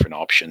all your different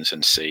options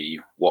and see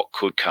what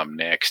could come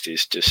next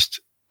is just,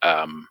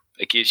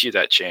 it gives you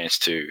that chance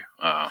to,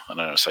 I don't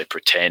know, say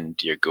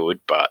pretend you're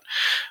good, but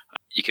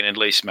you can at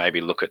least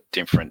maybe look at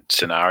different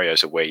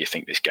scenarios of where you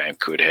think this game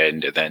could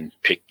head, and then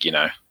pick,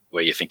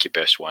 where you think your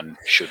best one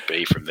should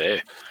be from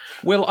there.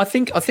 Well, I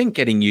think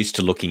getting used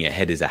to looking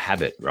ahead is a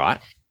habit,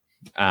 right?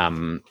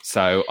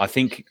 So I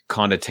think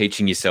kind of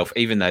teaching yourself,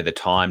 even though the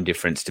time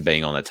difference to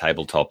being on the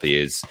tabletop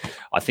is,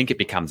 I think it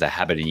becomes a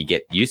habit and you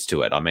get used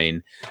to it. I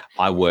mean,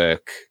 I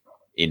work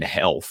in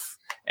health,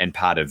 and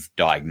part of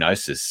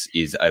diagnosis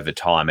is over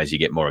time, as you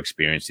get more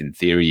experience in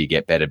theory, you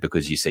get better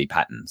because you see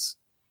patterns,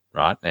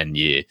 right? And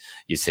you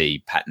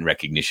see pattern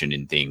recognition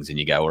in things, and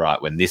you go, all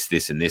right, when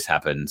this, and this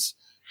happens,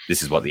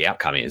 this is what the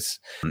outcome is.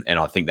 And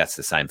I think that's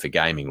the same for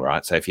gaming,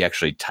 right? So if you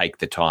actually take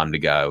the time to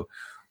go,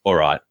 all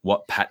right,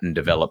 what pattern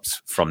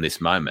develops from this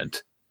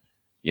moment,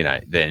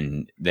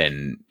 then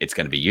it's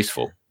going to be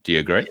useful. Do you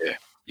agree?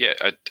 Yeah,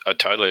 I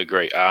totally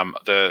agree.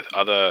 The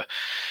other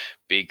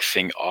big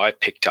thing I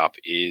picked up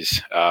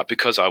is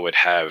because I would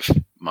have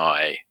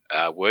my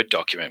Word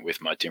document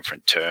with my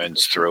different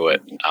turns through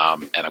it, and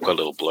I've got a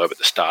little blurb at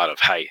the start of,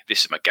 hey,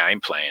 this is my game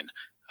plan.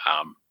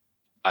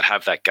 I'd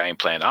have that game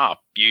plan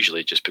up,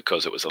 usually just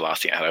because it was the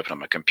last thing I had open on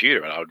my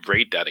computer, and I would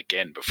read that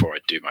again before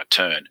I'd do my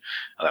turn.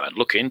 And then I'd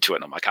look into it,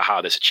 and I'm like,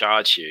 aha, there's a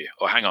charge here.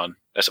 Or hang on,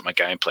 that's not my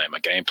game plan. My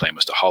game plan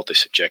was to hold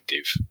this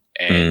objective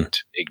and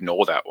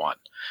ignore that one.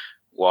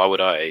 Why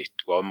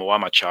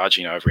am I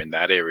charging over in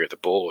that area of the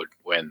board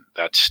when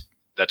that's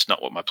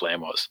not what my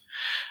plan was?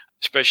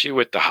 Especially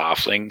with the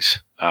halflings,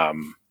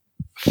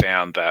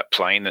 found that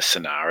playing the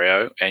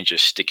scenario and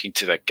just sticking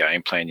to that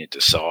game plan you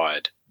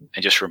decide,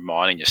 and just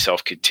reminding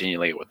yourself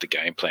continually what the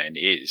game plan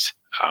is,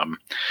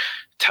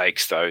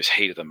 takes those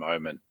heat of the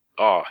moment.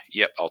 Oh,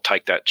 yep, I'll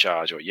take that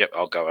charge, or yep,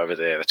 I'll go over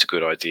there. That's a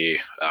good idea,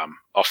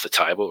 off the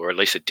table, or at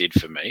least it did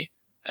for me,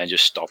 and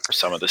just stop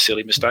some of the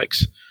silly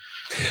mistakes.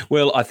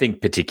 Well, I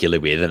think particularly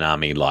with an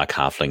army like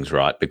halflings,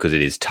 right, because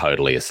it is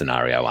totally a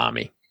scenario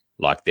army.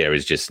 Like there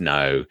is just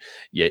no,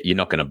 you're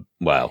not going to,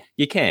 well,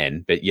 you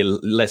can, but you're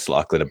less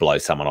likely to blow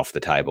someone off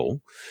the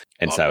table.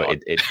 And so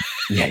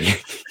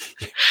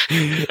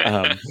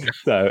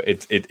so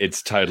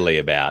it's totally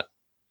about,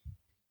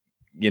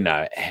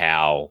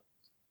 how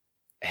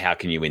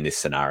can you win this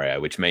scenario,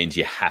 which means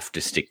you have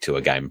to stick to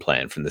a game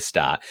plan from the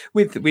start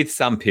with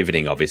some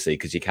pivoting, obviously,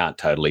 because you can't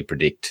totally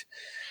predict,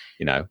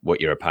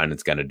 what your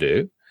opponent's going to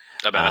do.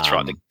 I mean, that's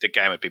right. The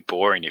game would be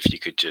boring if you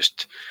could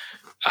just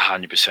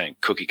 100%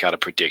 cookie cutter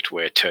predict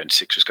where turn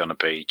 6 was going to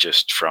be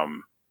just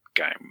from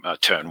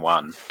turn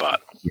 1.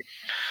 But,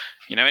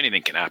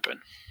 anything can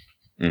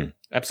happen.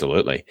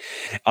 Absolutely.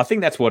 I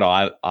think that's what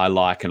I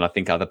like, and I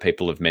think other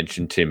people have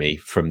mentioned to me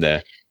from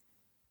the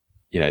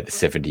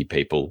 70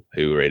 people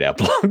who read our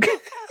blog.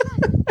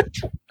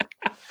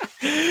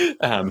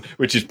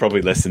 Which is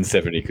probably less than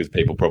 70 because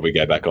people probably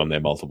go back on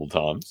there multiple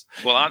times.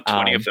 Well, aren't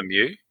 20 of them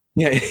you?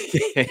 Yeah,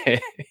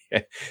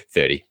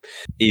 30,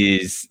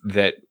 is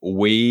that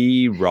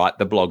we write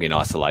the blog in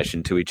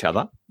isolation to each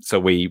other. So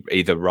we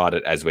either write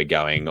it as we're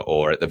going,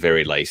 or at the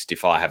very least,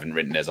 if I haven't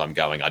written as I'm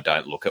going, I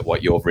don't look at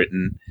what you've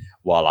written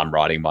while I'm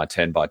writing my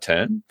turn by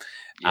turn.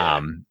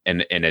 Yeah.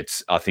 And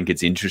I think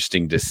it's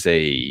interesting to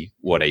see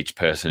what each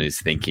person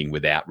is thinking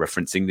without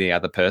referencing the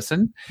other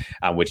person,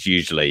 which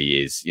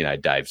usually is,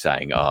 Dave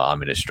saying, "Oh,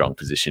 I'm in a strong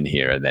position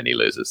here," and then he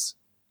loses.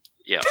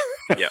 Yeah.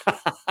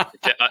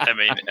 I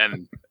mean,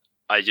 and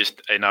I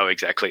know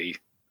exactly.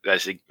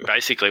 That's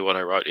basically what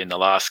I wrote in the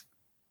last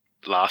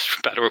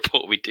battle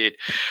report we did.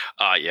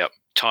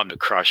 Time to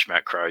crush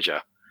Matt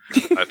Crozier.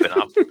 Open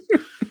up.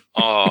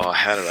 Oh,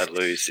 how did I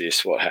lose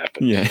this? What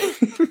happened? Yeah.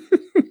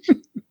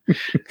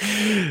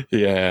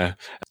 Yeah.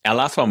 Our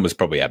last one was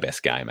probably our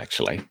best game,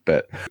 actually.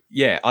 But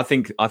yeah, I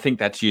think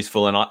that's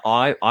useful. And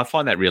I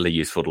find that really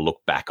useful to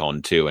look back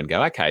on too and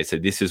go, okay, so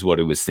this is what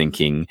I was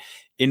thinking.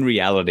 In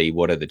reality,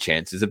 what are the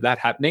chances of that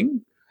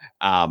happening?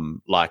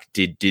 Like,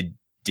 did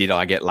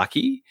I get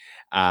lucky?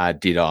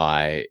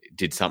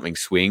 Did something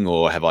swing,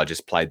 or have I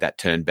just played that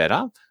turn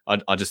better?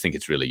 I just think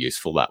it's really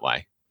useful that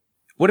way.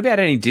 What about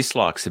any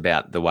dislikes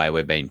about the way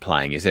we've been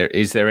playing? Is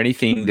there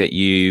anything that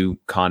you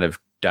kind of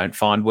don't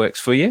find works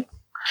for you?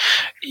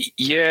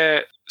 Yeah.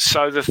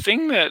 So the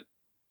thing that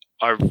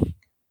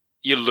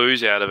you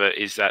lose out of it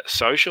is that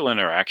social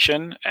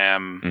interaction. I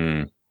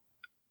mean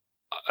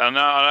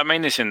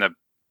this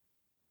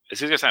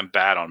this is going to sound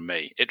bad on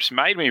me. It's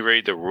made me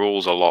read the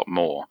rules a lot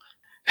more.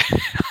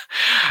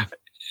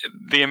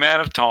 The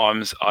amount of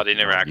times I'd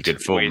interact you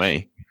could fool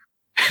me.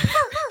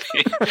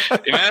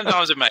 The amount of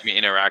times it made me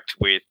interact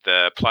with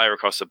the player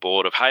across the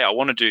board of, hey, I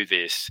want to do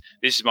this.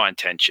 This is my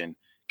intention.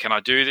 Can I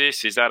do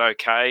this? Is that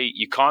okay?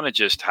 You kind of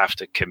just have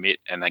to commit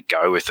and then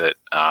go with it.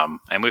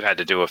 And we've had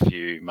to do a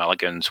few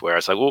mulligans where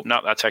it's like, oh,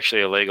 no, that's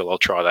actually illegal. I'll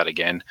try that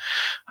again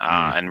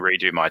and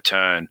redo my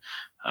turn.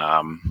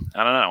 I don't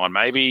know. And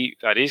maybe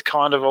that is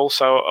kind of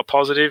also a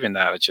positive in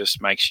that it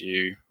just makes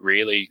you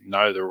really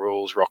know the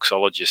rules rock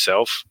solid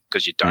yourself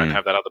because you don't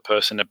have that other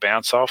person to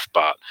bounce off.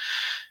 But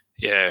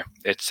yeah,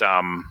 it's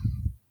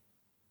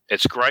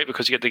great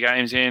because you get the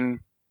games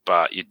in,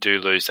 but you do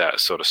lose that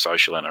sort of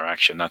social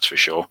interaction, that's for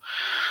sure.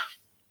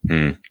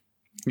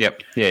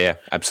 Yep. Yeah,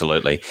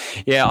 absolutely.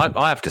 Yeah,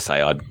 I have to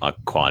say I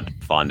quite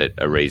find it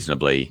a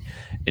reasonably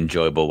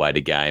enjoyable way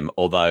to game,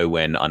 although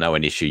when I know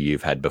an issue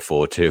you've had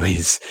before too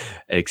is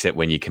except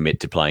when you commit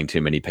to playing too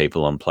many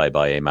people on play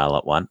by email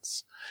at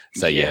once.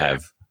 So you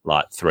have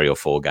like 3 or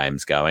 4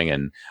 games going,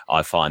 and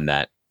I find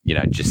that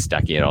just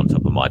stacking it on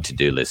top of my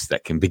to-do list,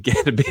 that can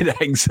get a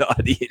bit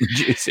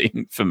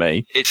anxiety-inducing for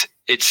me.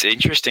 It's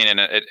interesting, and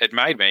it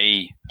made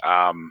me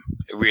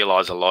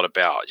realise a lot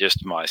about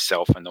just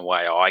myself and the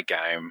way I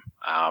game.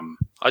 I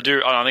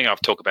think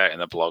I've talked about it in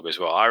the blog as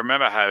well. I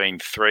remember having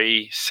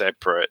 3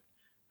 separate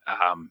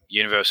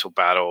Universal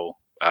Battle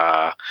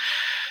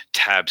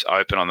tabs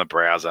open on the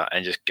browser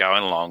and just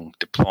going along,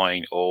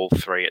 deploying all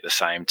 3 at the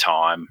same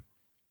time.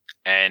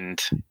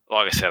 And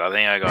like I said, I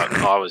think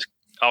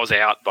I was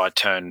out by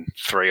turn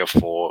 3 or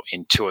 4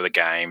 in 2 of the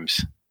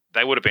games.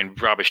 They would have been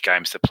rubbish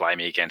games to play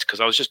me against because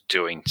I was just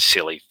doing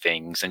silly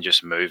things and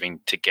just moving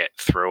to get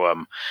through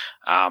them.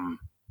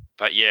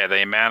 But yeah,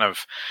 the amount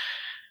of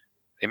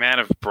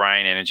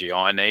brain energy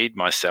I need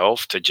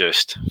myself to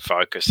just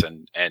focus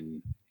and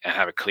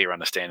have a clear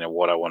understanding of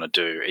what I want to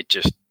do, it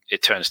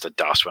turns to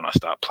dust when I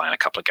start playing a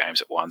couple of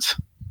games at once.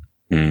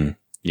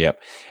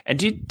 Yep. And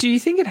do you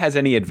think it has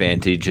any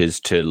advantages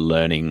to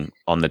learning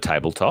on the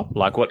tabletop?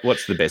 Like,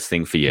 what's the best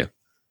thing for you?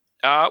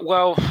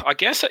 Well, I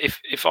guess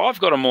if I've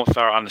got a more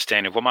thorough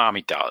understanding of what my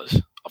army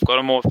does, I've got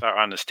a more thorough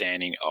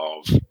understanding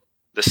of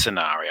the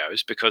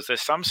scenarios, because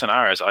there's some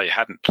scenarios I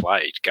hadn't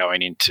played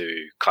going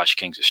into Clash of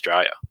Kings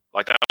Australia.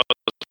 Like, that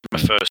was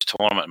my first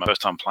tournament, my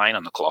first time playing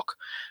on the clock.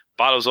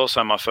 But it was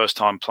also my first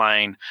time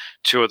playing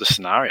 2 of the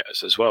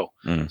scenarios as well.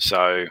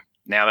 So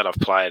now that I've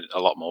played a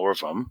lot more of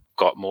them,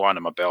 got more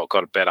under my belt,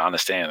 got a better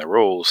understanding of the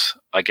rules,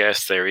 I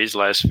guess there is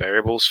less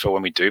variables for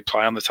when we do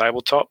play on the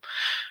tabletop.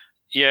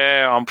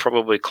 Yeah, I'm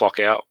probably clock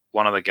out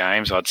one of the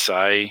games, I'd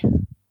say,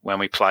 when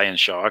we play in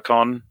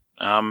ShireCon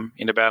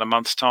in about a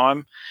month's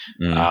time.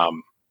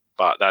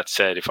 But that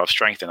said, if I've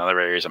strengthened other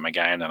areas of my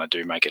game, then I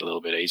do make it a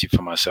little bit easier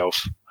for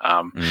myself.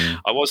 I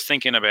was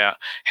thinking about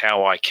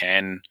how I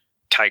can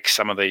take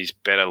some of these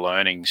better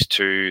learnings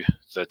to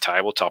the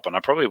tabletop, and I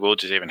probably will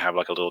just even have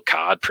like a little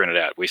card printed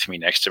out with me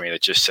next to me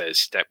that just says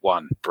step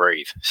 1,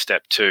 breathe,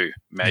 step 2,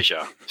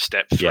 measure,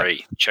 step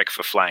 3, check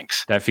for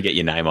flanks. Don't forget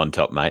your name on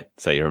top, mate,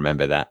 so you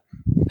remember that.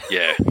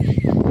 Yeah.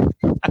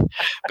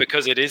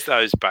 Because it is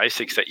those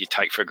basics that you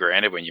take for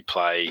granted when you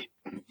play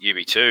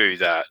UB2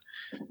 that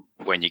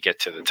when you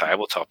get to the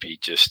tabletop, you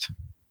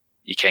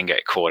can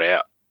get caught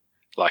out.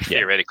 Like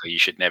theoretically, you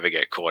should never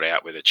get caught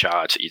out with a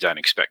charge that you don't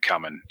expect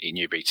coming in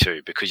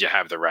UB2 because you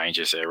have the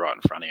rangers there right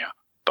in front of you.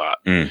 But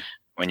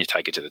when you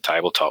take it to the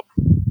tabletop,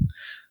 we'll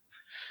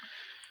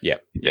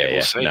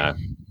see. No,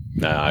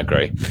 I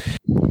agree.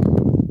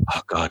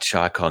 Oh God,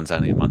 ShyCon's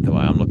only a month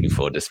away. I'm looking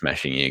forward to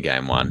smashing you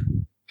game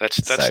one.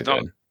 That's so not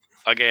good.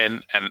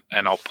 Again,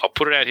 and I'll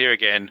put it out here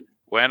again.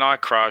 When I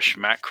crush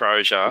Matt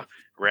Crozier,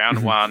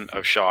 round one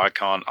of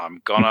ShyCon, I'm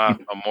gonna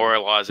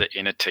memorialize it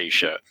in a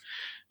T-shirt.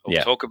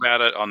 We'll talk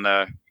about it on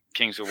the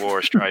Kings of War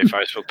Australia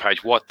Facebook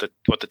page. What the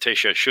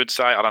T-shirt should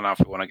say. I don't know if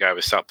we want to go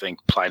with something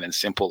plain and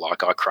simple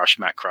like I crushed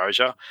Matt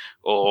Crozier,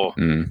 or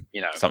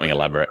something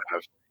elaborate.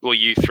 Will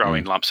you throw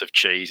in lumps of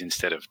cheese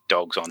instead of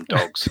dogs on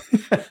dogs?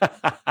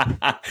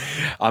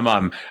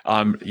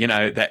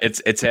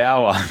 It's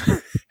our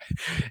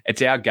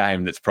it's our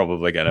game that's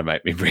probably going to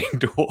make me bring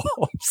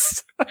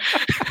dwarves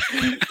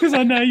because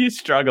I know you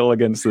struggle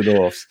against the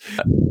dwarves.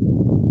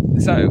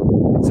 So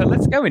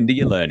let's go into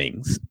your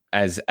learnings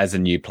as a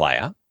new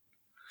player.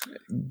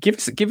 Give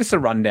us a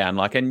rundown.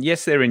 And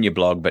yes, they're in your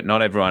blog, but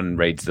not everyone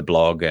reads the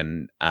blog,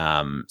 and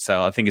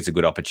so I think it's a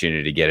good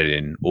opportunity to get it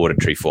in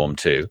auditory form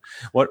too.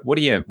 What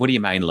are your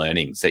main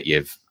learnings that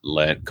you've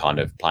learnt kind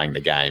of playing the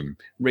game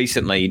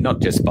recently? Not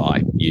just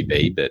by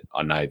UB, but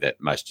I know that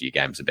most of your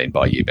games have been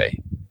by UB.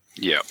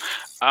 Yeah,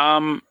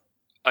 I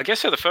guess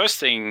so. The first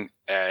thing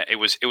it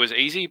was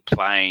easy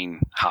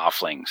playing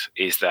halflings.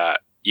 Is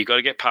that you got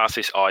to get past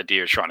this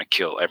idea of trying to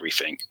kill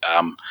everything.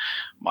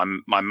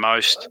 My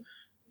most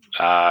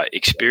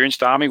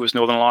experienced army was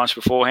Northern Alliance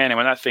beforehand, and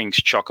when that thing's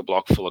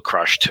chock-a-block full of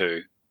crush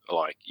too,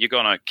 you're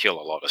gonna kill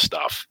a lot of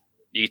stuff.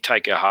 You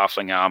take a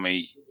halfling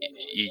army,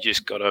 you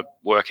just got to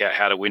work out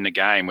how to win the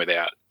game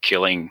without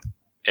killing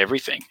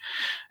everything.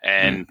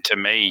 And to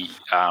me,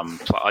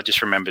 I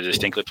just remember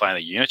distinctly playing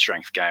the unit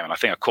strength game, and I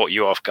think I caught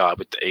you off guard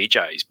with the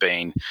EJs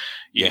being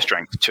unit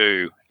strength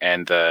 2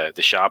 and the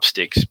sharp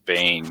sticks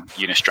being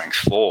unit strength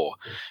 4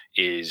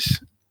 is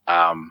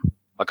I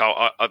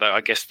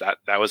guess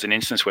that was an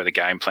instance where the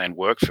game plan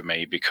worked for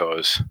me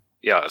because,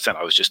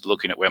 I was just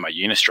looking at where my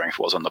unit strength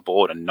was on the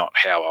board and not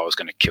how I was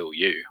going to kill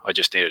you. I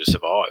just needed to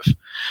survive.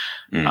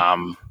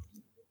 I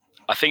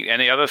think,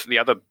 and the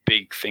other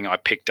big thing I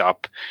picked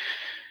up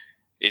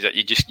is that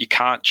you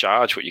can't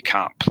charge what you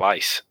can't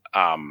place.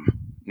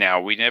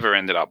 Now, we never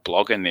ended up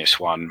blogging this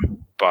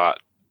one,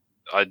 but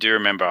I do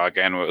remember,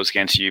 again, it was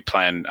against you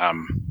playing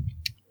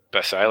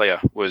Bassalia,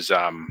 was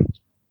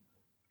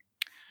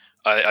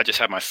I just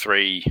had my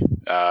three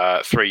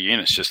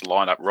units just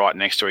lined up right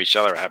next to each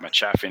other. I had my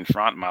chaff in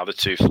front, my other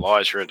 2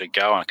 flyers ready to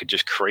go, and I could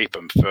just creep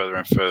them further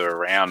and further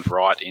around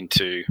right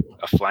into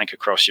a flank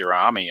across your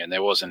army, and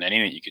there wasn't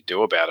anything you could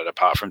do about it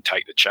apart from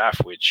take the chaff,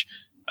 which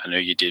I knew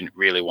you didn't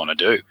really want to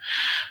do.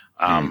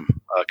 I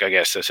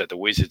guess I said the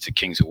Wizards of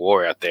Kings of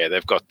War out there,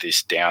 they've got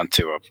this down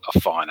to a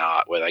fine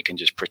art where they can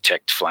just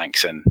protect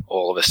flanks, and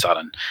all of a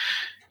sudden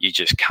you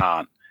just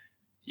can't.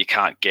 You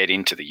can't get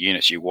into the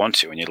units you want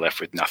to, and you're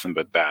left with nothing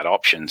but bad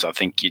options. I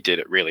think you did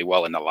it really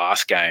well in the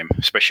last game,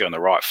 especially on the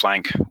right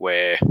flank,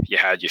 where you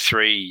had your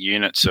 3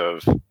 units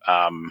of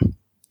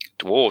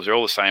dwarves. They're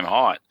all the same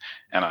height,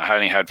 and I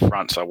only had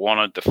fronts. I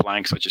wanted the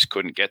flanks. I just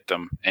couldn't get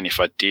them. And if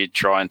I did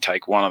try and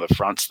take one of the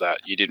fronts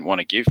that you didn't want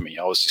to give me,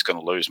 I was just going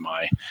to lose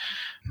my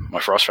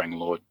Frostfang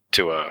Lord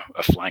to a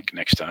flank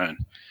next turn.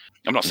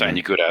 I'm not saying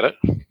you're good at it.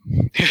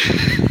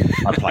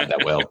 I played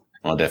that well.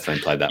 I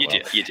definitely played that well.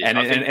 You did. And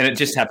it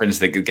just happens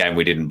the game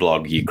we didn't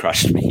blog, you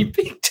crushed me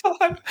big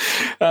time.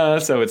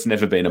 So it's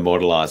never been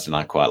immortalised, and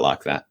I quite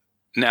like that.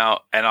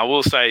 Now, and I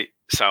will say,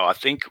 so I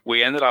think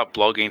we ended up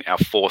blogging our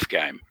 4th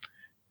game.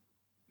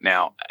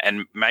 Now,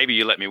 and maybe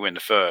you let me win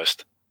the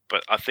first,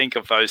 but I think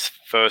of those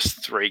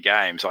first 3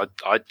 games, I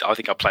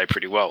think I played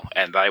pretty well,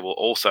 and they will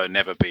also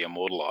never be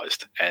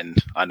immortalised. And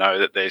I know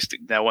that there's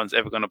no one's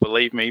ever going to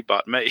believe me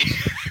but me.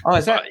 Oh,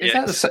 is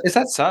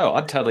that so?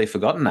 I'd totally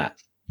forgotten that.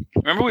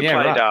 Remember we played,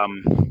 right.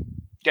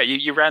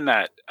 You ran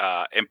that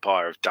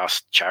Empire of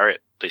Dust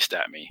chariot list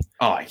at me.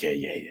 Oh,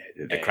 yeah.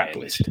 The crap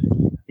list.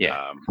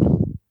 Yeah.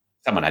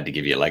 Someone had to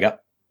give you a leg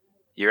up.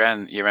 You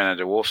ran a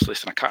dwarfs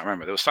list, and I can't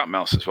remember. There was something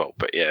else as well,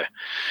 but yeah.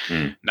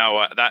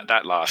 No,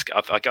 that last,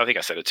 I think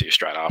I said it to you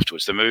straight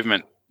afterwards.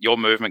 Your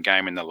movement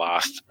game in the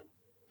last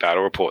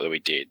battle report that we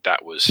did,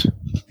 that was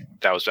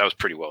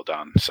pretty well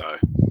done. So.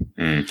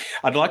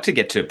 I'd like to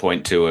get to a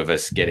point too of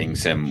us getting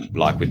some,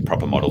 with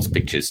proper models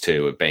pictures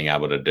too, of being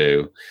able to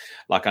do,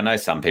 I know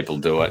some people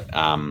do it.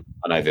 I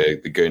know the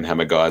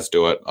Goonhammer guys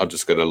do it. I've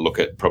just got to look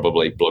at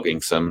probably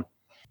blogging some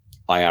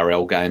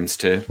IRL games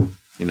too,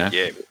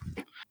 Yeah.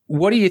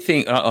 What do you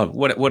think?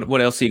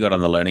 What else have you got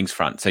on the learnings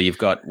front? So you've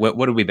got,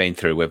 what have we been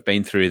through? We've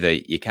been through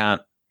you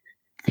can't.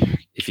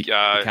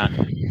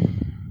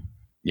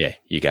 Yeah,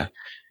 you go.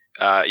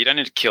 You don't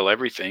need to kill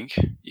everything.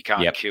 You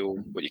can't kill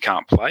what you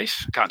can't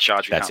place. Can't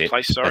charge what you can't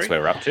place. Sorry, that's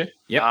where we're up to.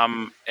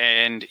 Yeah.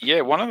 And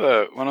yeah, one of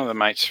the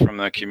mates from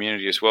the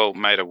community as well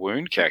made a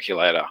wound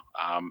calculator.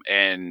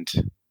 And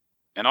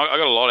I got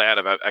a lot out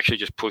of it, actually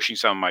just pushing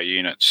some of my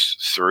units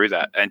through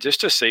that, and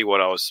just to see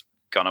what I was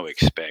going to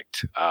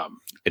expect.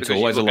 It's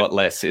always a lot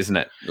less, isn't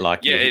it?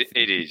 Like, yeah,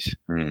 it is.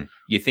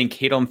 You think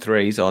hit on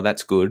threes,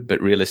 that's good,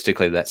 but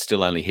realistically, that's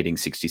still only hitting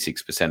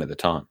 66% of the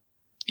time.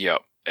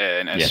 Yep,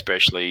 and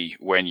especially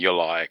when you're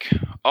like,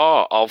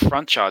 oh, I'll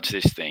front charge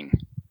this thing.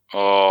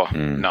 Oh,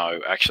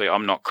 no, actually,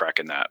 I'm not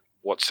cracking that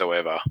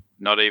whatsoever.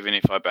 Not even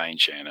if I Bane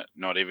Chan it.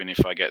 Not even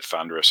if I get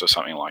Thunderous or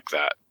something like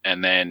that.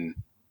 And then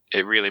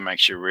it really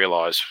makes you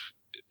realise,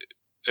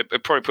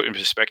 it probably put in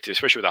perspective,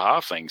 especially with the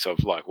halflings,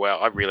 of like, wow,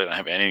 I really don't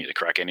have anything to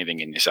crack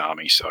anything in this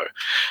army, so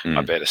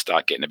I better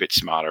start getting a bit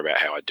smarter about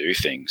how I do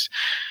things.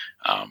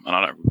 And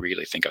I don't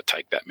really think I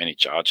take that many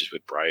charges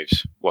with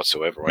Braves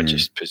whatsoever. I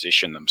just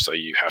position them so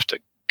you have to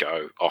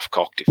go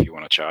off-cocked if you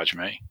want to charge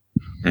me.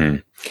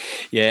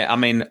 Yeah, I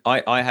mean,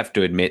 I have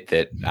to admit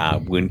that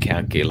wound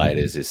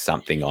calculators is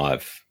something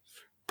I've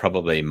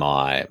probably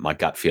my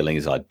gut feeling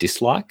is I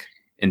dislike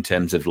in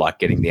terms of like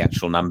getting the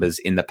actual numbers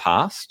in the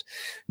past.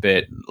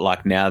 But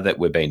like now that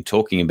we've been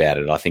talking about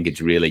it, I think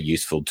it's really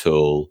useful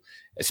tool,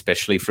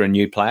 especially for a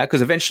new player,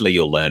 because eventually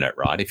you'll learn it,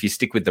 right? If you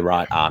stick with the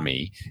right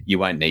army, you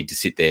won't need to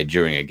sit there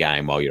during a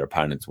game while your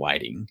opponent's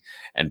waiting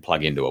and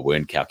plug into a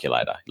wound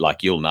calculator.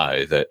 Like you'll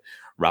know that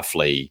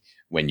roughly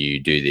when you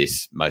do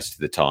this most of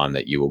the time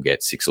that you will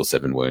get 6 or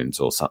 7 wounds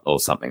or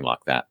something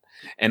like that.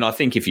 And I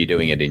think if you're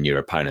doing it in your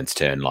opponent's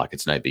turn, like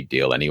it's no big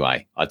deal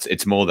anyway.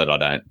 It's more that I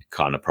don't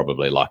kind of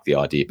probably like the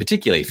idea,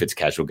 particularly if it's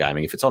casual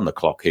gaming. If it's on the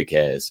clock, who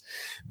cares?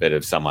 But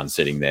if someone's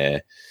sitting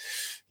there,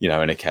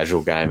 in a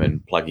casual game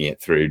and plugging it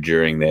through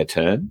during their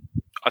turn.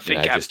 I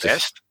think at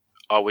best,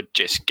 I would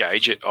just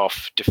gauge it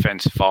off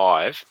defense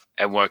 5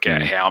 and work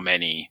out how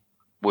many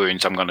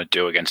wounds I'm going to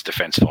do against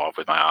defense 5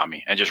 with my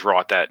army and just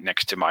write that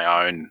next to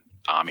my own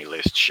army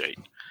list sheet.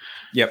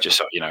 Yep. Just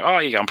so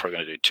I'm probably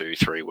going to do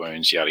 2-3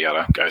 wounds, yada,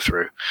 yada, go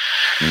through.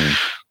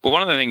 But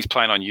one of the things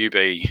playing on UB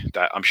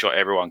that I'm sure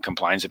everyone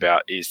complains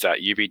about is that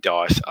UB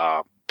dice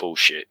are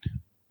bullshit.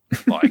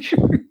 Like,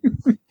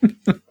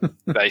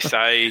 they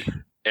say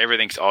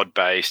everything's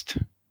odd-based.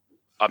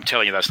 I'm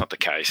telling you that's not the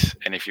case.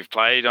 And if you've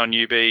played on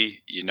UB,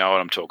 you know what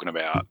I'm talking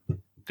about.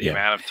 The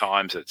amount of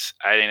times it's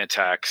 18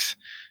 attacks,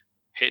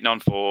 hitting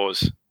on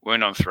 4s,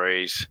 wound on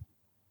 3s.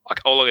 Like,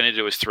 all I'm going to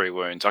do is 3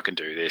 wounds. I can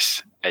do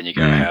this. And you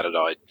go, how did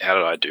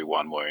I do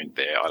 1 wound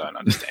there? I don't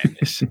understand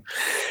this.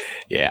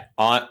 Yeah,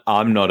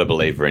 I'm not a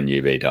believer in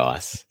UB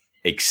dice,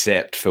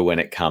 except for when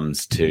it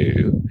comes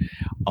to,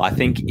 I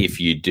think if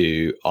you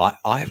do,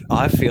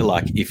 I feel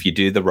like if you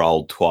do the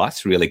roll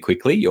twice really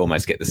quickly, you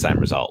almost get the same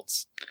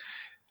results.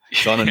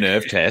 So on a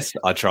nerve test,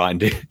 I try and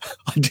do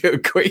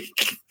it quick.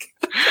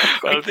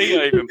 I think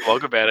I even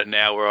blog about it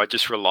now where I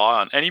just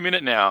rely on any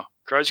minute now.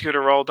 Crow's going to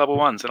roll double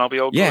 1s and I'll be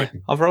all good. Yeah,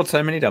 I've rolled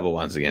so many double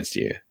 1s against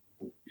you.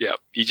 Yeah,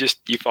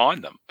 you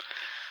find them.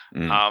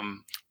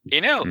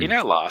 In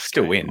our last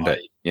still game, win, but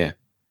yeah.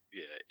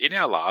 In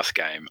our last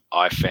game,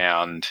 I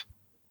found,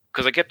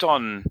 because I kept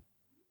on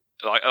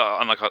like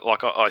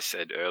I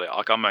said earlier,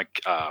 like I'm a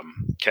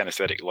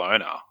kinesthetic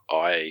learner.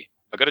 I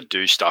got to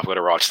do stuff. I got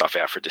to write stuff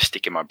out for it to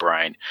stick in my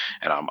brain.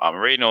 And I'm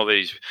reading all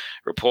these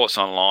reports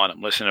online.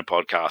 I'm listening to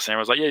podcasts, and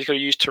everyone's like, "Yeah, you got to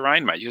use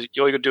terrain, mate.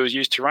 All you got to do is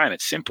use terrain.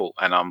 It's simple."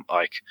 And I'm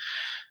like,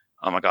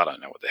 "Oh my god, I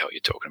don't know what the hell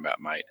you're talking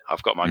about, mate.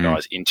 I've got my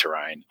guys in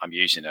terrain. I'm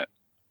using it.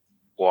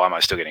 Why am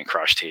I still getting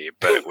crushed here?"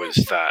 But it was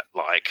that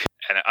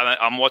and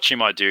I'm watching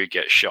my dude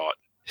get shot,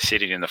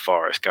 sitting in the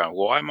forest, going,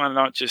 "Why am I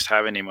not just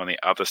having him on the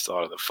other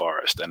side of the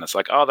forest?" And it's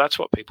like, oh, that's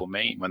what people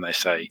mean when they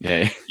say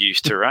use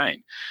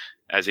terrain.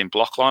 As in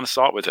block line of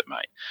sight with it,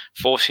 mate.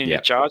 Forcing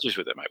your charges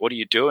with it, mate. What are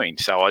you doing?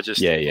 So I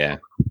just... Yeah.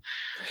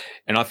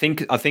 And I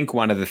think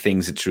one of the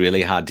things that's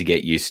really hard to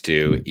get used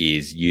to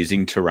is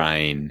using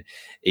terrain,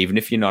 even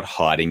if you're not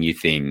hiding your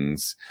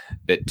things,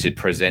 but to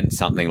present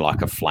something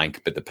like a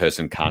flank, but the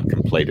person can't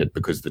complete it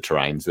because the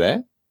terrain's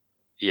there.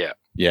 Yeah.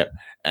 Yeah.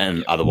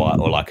 And otherwise,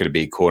 or like it'd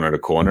be corner to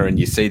corner, and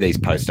you see these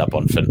post up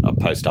on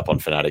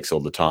Fanatics all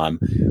the time.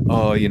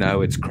 Oh,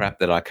 it's crap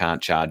that I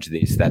can't charge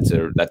this. That's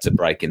a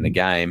break in the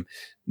game.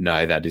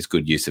 No, that is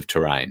good use of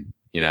terrain.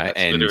 That's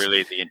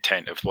literally the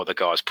intent of what the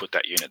guys put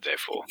that unit there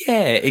for.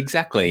 Yeah,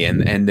 exactly.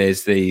 And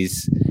there's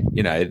these,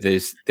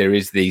 there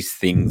is these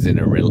things in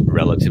a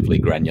relatively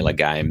granular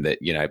game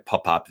that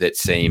pop up that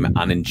seem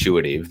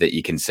unintuitive, that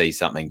you can see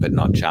something but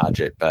not charge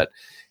it. But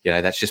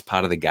that's just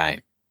part of the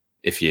game.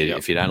 If you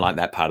don't like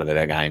that part of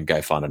the game,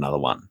 go find another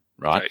one,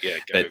 right?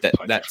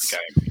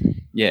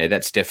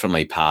 That's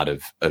definitely part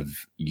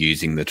of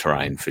using the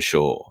terrain for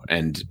sure.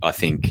 And I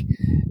think,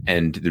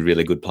 and the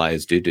really good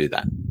players do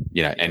that,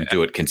 and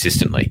do it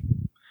consistently.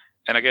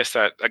 And I guess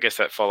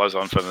that follows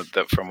on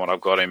from what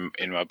I've got in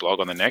my blog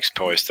on the next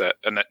post. That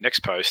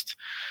next post,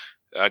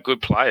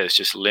 good players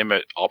just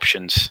limit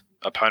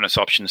opponents'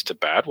 options to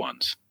bad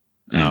ones.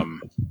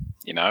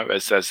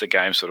 As the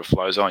game sort of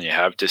flows on, you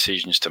have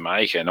decisions to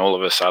make, and all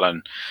of a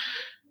sudden,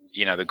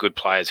 the good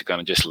players are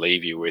going to just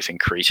leave you with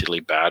increasingly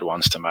bad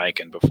ones to make,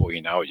 and before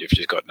you know it, you've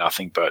just got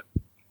nothing but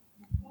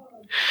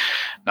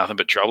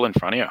trouble in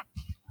front of you.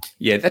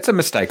 Yeah, that's a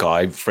mistake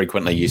I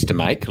frequently used to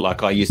make.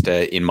 Like I used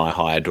to, in my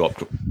higher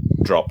dropped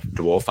drop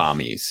dwarf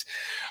armies,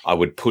 I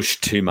would push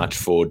too much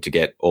forward to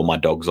get all my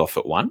dogs off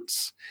at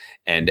once.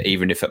 And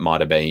even if it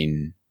might have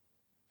been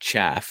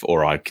chaff,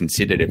 or I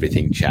considered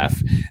everything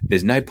chaff,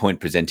 there's no point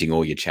presenting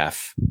all your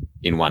chaff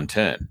in one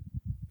turn,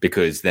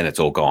 because then it's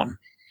all gone.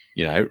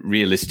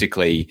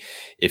 Realistically,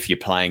 if you're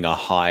playing a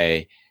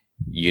high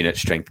unit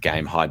strength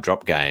game, high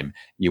drop game,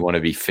 you want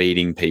to be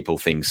feeding people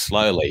things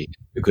slowly,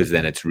 because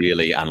then it's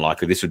really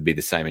unlikely. This would be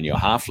the same in your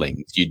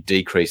halflings. You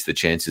decrease the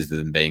chances of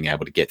them being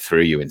able to get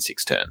through you in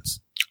 6 turns.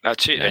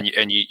 That's it, and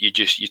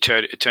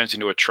it turns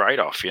into a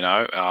trade-off, And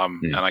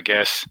I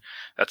guess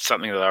that's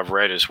something that I've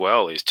read as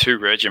well, is 2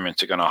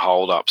 regiments are going to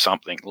hold up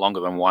something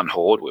longer than 1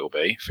 horde will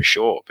be, for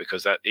sure,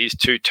 because that is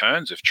 2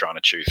 turns of trying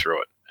to chew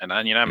through it. And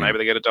then, maybe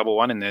they get a double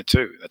 1 in there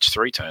too. That's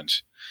 3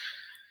 turns.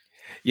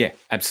 Yeah,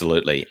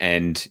 absolutely.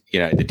 And,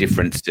 the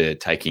difference to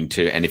taking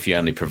 2, and if you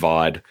only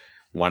provide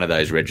one of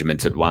those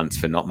regiments at once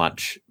for not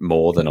much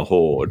more than a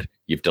horde,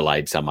 you've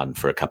delayed someone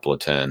for a couple of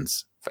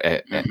turns.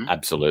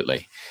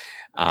 Absolutely.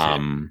 Yeah.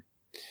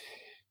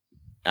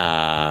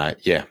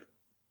 And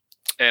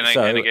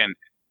again,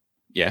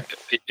 yeah.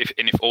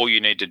 If all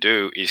you need to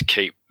do is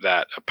keep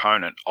that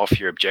opponent off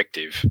your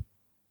objective,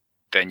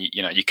 then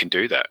you can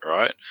do that,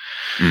 right?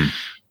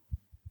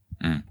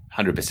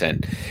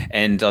 100%.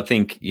 And I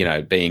think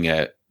being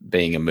a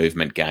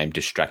movement game,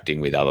 distracting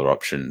with other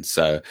options.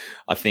 So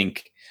I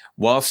think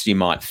whilst you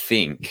might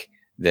think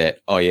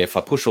that, if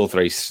I push all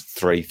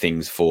three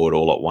things forward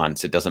all at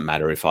once, it doesn't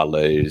matter if I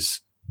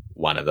lose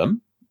one of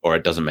them, or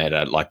it doesn't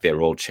matter, like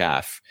they're all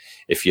chaff.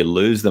 If you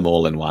lose them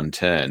all in one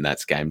turn,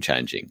 that's game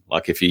changing.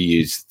 Like if you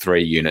use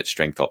 3 unit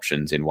strength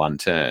options in one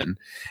turn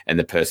and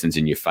the person's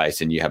in your face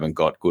and you haven't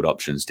got good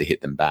options to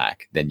hit them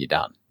back, then you're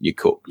done. You're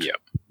cooked.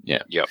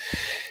 Yep.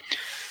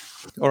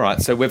 All right.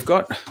 So we've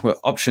got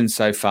options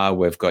so far.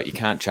 We've got you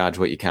can't charge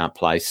what you can't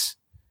place.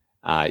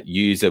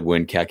 Use a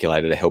wound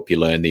calculator to help you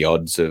learn the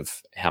odds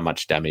of how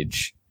much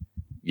damage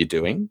you're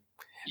doing.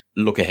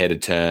 Look ahead a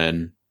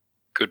turn.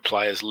 Good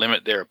players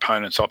limit their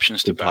opponent's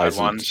options to bad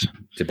ones.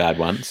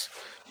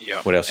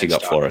 Yeah. What else you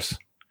got for us?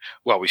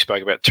 Well, we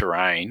spoke about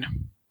terrain.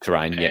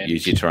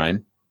 Use your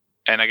terrain.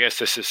 And I guess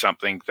this is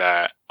something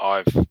that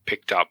I've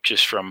picked up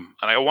just from,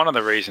 and one of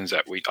the reasons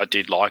that I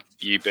did like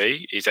UB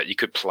is that you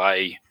could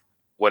play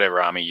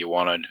whatever army you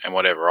wanted and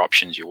whatever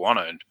options you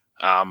wanted.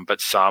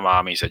 But some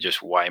armies are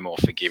just way more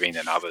forgiving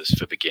than others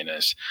for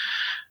beginners.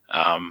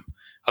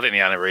 I think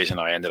the only reason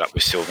I ended up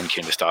with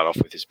Sylvankin to start off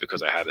with is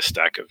because I had a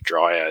stack of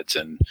dryads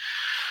and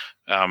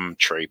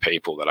tree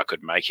people that I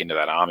could make into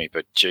that army.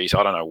 But geez,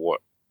 I don't know what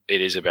it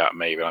is about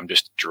me, but I'm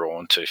just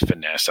drawn to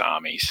finesse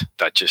armies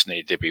that just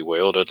need to be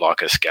wielded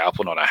like a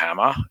scalpel, not a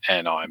hammer.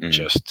 And I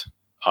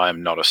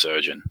am not a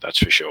surgeon, that's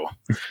for sure.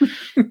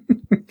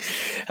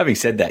 Having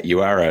said that,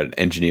 you are an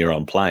engineer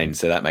on planes,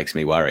 so that makes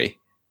me worry.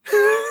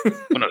 Well,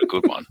 not a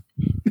good one.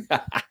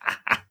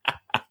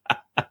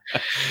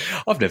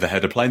 I've never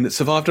had a plane that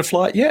survived a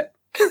flight yet.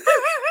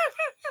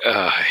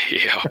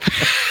 Yeah.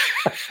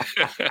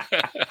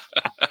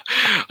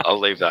 I'll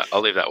leave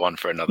that one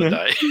for another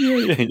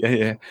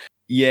day.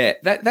 Yeah,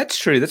 that's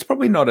true. That's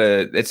probably not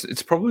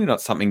it's probably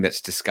not something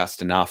that's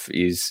discussed enough.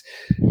 Is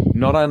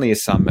not only are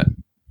some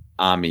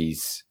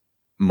armies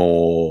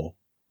more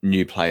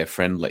new player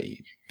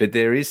friendly, but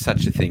there is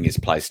such a thing as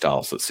play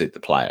styles that suit the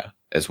player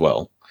as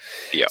well.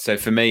 Yeah. So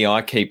for me,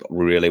 I keep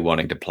really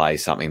wanting to play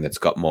something that's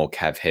got more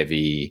cav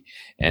heavy,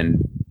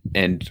 and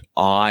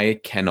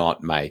I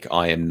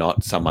am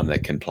not someone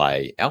that can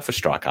play Alpha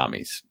Strike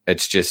armies.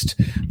 It's just,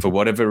 for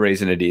whatever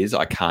reason it is,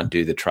 I can't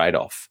do the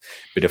trade-off.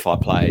 But if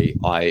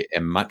I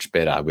am much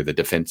better with a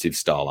defensive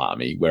style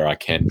army where I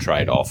can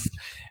trade off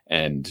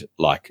and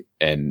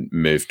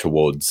move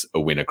towards a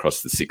win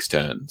across the 6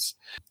 turns.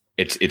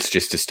 It's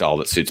just a style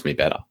that suits me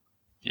better.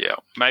 Yeah.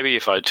 Maybe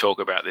if I talk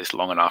about this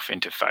long enough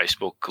into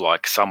Facebook,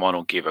 like someone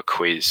will give a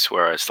quiz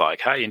where it's like,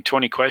 hey, in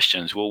 20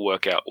 questions, we'll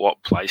work out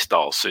what play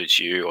style suits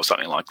you or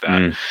something like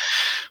that.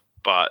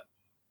 But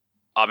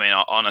I mean,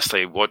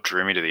 honestly, what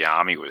drew me to the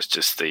army was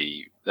just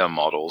the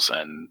models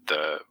and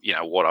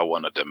what I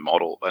wanted to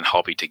model and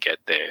hobby to get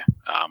there.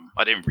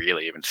 I didn't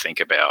really even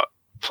think about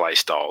play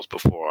styles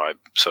before I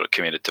sort of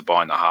committed to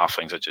buying the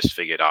halflings. I just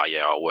figured,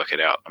 I'll work it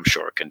out. I'm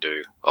sure it can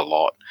do a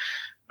lot.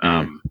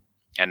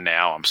 And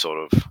now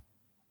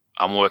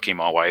I'm working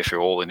my way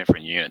through all the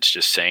different units,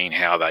 just seeing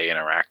how they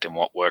interact and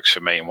what works for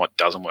me and what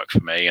doesn't work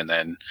for me, and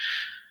then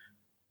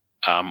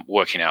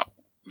working out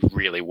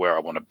really where I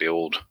want to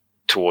build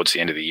towards the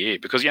end of the year.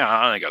 Because,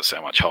 I only got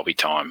so much hobby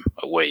time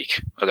a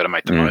week. I've got to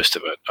make the most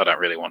of it. I don't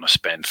really want to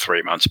spend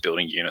 3 months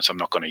building units I'm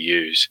not going to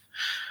use.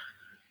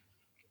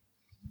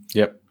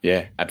 Yep.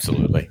 Yeah,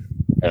 absolutely.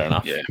 Fair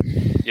enough.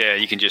 Yeah,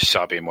 you can just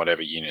sub in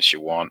whatever units you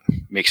want,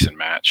 mix and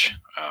match.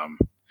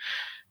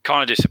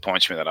 Kind of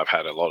disappoints me that I've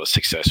had a lot of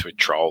success with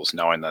trolls,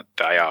 knowing that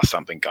they are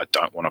something I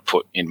don't want to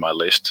put in my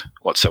list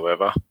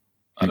whatsoever.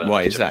 And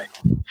why is that?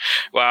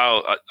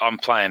 Well, I'm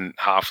playing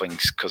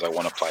halflings because I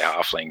want to play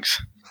halflings.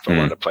 If I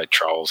wanted to play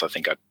trolls, I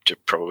think I'd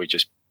probably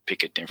just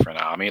pick a different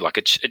army. Like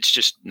it's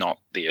just not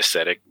the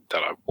aesthetic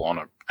that I want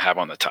to have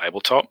on the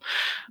tabletop.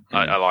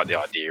 I like the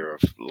idea of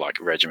like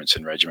regiments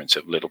and regiments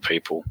of little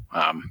people.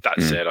 That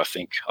said, I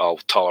think I'll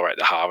tolerate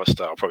the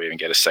Harvester. I'll probably even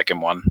get a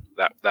second one.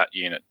 That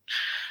unit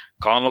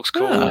kind of looks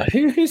cool.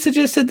 Who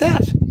suggested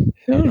that?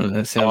 Oh,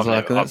 that sounds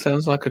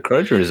like a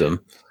Crogerism.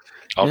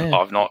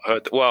 I've not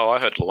heard. I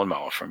heard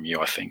Lawnmower from you,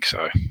 I think.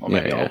 So, or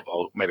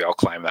maybe I'll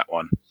claim that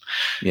one.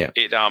 Yeah.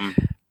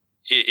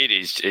 It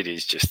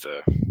is just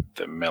the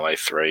melee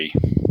 3,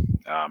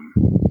 I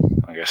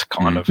guess,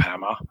 kind of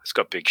hammer. It's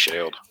got big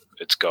shield.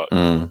 It's got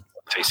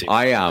TC.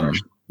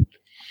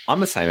 I'm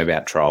the same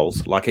about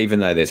trolls. Like,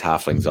 even though there's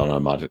halflings on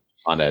them, I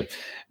kind of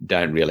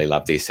don't really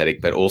love the aesthetic.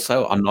 But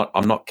also,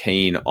 I'm not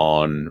keen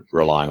on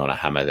relying on a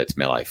hammer that's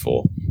melee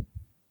 4.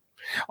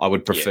 I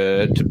would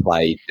prefer to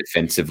play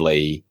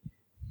defensively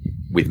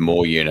with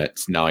more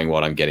units, knowing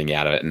what I'm getting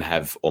out of it, and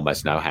have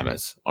almost no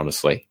hammers,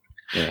 honestly.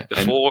 Yeah.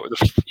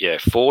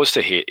 Fours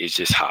to hit is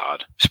just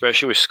hard,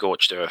 especially with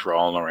Scorched Earth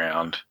rolling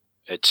around.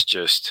 It's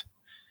just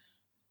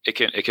it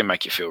can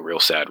make you feel real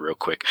sad real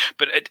quick.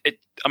 But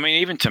I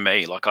mean, even to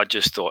me, like, I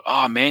just thought,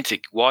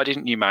 Mantic, why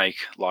didn't you make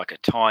like a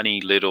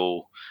tiny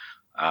little,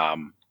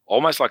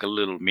 almost like a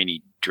little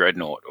mini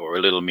dreadnought or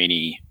a little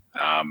mini,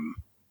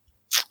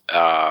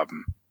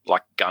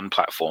 like gun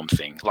platform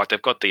thing. Like,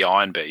 they've got the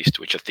Iron Beast,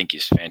 which I think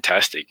is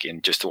fantastic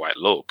in just the way it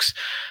looks.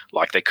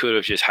 Like, they could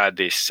have just had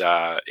this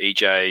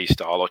EJ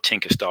style or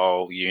Tinker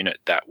style unit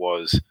that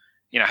was,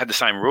 had the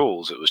same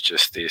rules. It was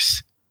just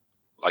this,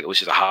 like, it was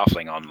just a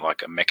halfling on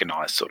like a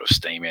mechanized sort of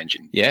steam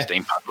engine. Yeah.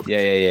 Steampunk.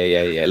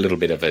 Yeah. A little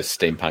bit of a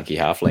steampunky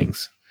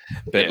halflings,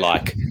 but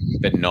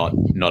but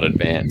not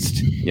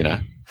advanced,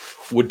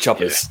 wood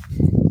choppers.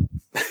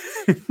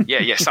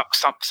 Yeah.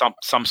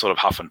 Some sort of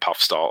huff and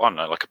puff style. I don't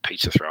know, like a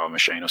pizza thrower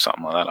machine or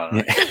something like that. I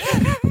don't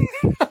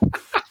know.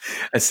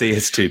 A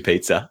CS2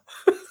 pizza.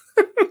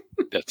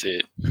 That's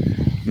it.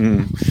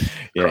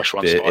 Yeah, Crush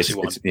one, spicy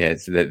one.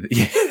 It's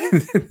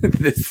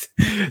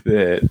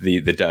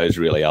the dough's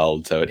really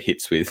old, so it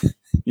hits with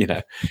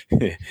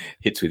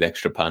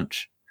extra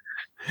punch.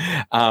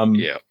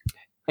 Yeah.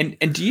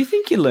 And do you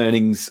think your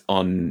learnings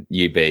on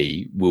UB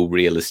will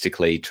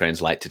realistically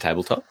translate to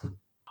tabletop?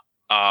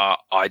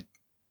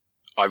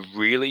 I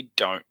really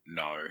don't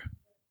know,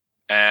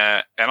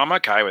 and I'm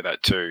okay with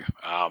that too.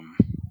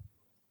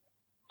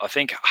 I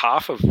think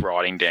half of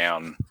writing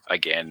down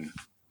again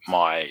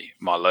my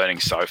learning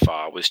so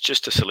far was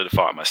just to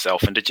solidify it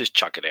myself and to just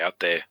chuck it out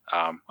there.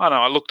 I don't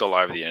know, I looked all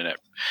over the internet,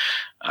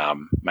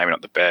 maybe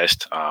not the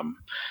best,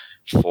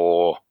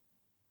 for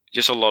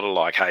just a lot of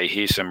like, hey,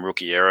 here's some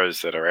rookie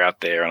errors that are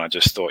out there, and I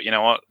just thought, you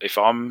know what, if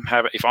I'm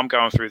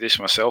going through this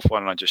myself, why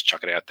don't I just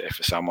chuck it out there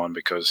for someone?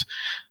 Because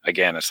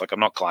again, it's like,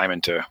 I'm not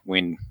claiming to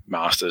win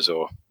Masters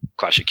or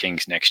Clash of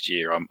Kings next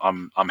year.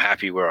 I'm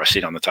happy where I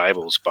sit on the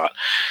tables, but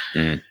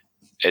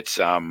it's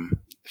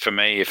for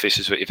me, if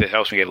it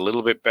helps me get a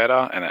little bit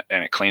better and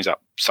it cleans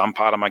up some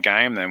part of my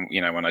game, then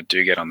when I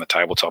do get on the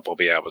tabletop, I'll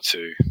be able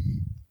to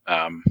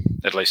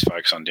at least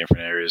focus on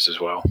different areas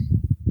as well.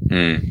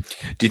 Do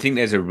you think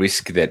there's a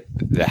risk that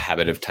the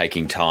habit of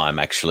taking time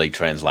actually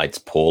translates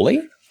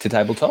poorly to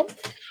tabletop?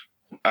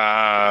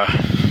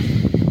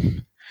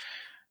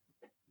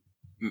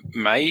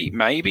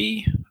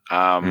 Maybe.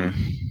 And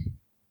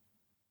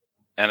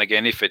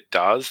again, if it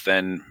does,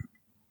 then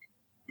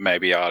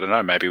maybe, I don't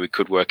know, maybe we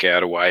could work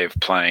out a way of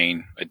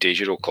playing a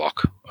digital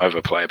clock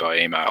over play by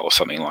email or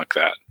something like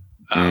that.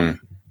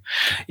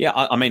 Yeah,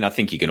 I mean, I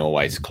think you can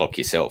always clock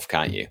yourself,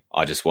 can't you?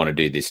 I just want to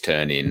do this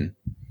turn in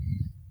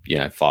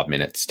 5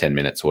 minutes, 10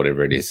 minutes,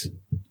 whatever it is.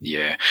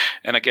 Yeah.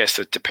 And I guess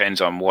it depends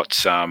on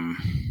what's, what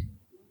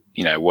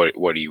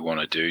do you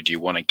want to do? Do you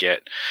want to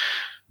get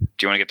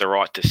the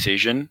right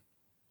decision,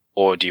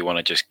 or do you want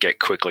to just get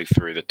quickly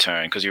through the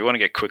turn? Because if you want to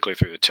get quickly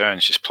through the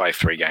turns, just play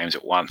 3 games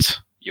at once.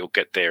 You'll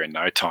get there in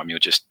no time. You'll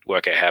just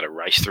work out how to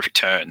race through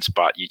turns,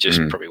 but you just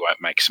probably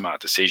won't make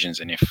smart decisions.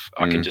 And if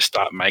I can just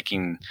start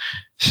making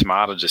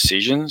smarter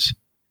decisions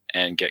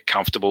and get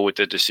comfortable with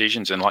the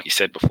decisions, and like you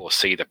said before,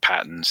 see the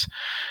patterns,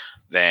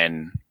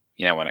 then,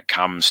 when it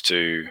comes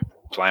to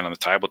playing on the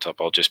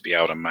tabletop, I'll just be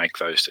able to make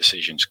those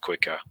decisions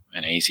quicker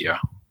and easier.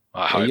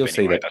 I hope you'll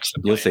see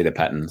the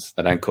patterns.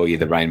 They don't call you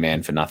the Rain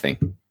Man for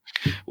nothing.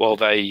 Well,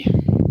 they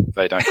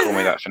don't call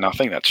me that for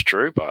nothing. That's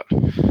true, but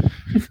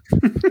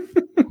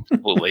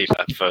we'll leave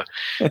that for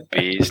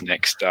beers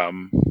next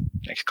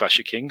Clash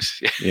of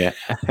Kings. Yeah.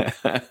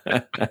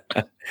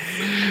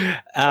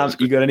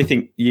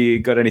 You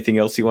got anything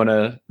else you want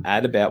to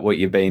add about what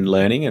you've been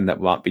learning and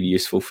that might be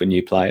useful for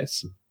new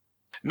players?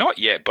 Not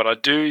yet, but I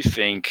do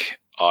think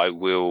I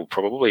will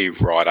probably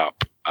write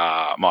up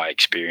my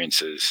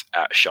experiences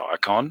at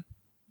ShireCon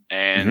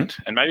and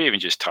maybe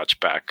even just touch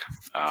back,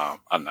 I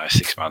don't know,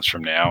 6 months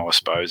from now, I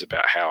suppose,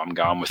 about how I'm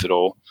going with it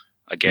all.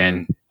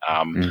 Again,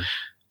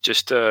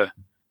 just to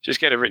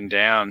get it written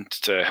down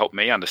to help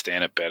me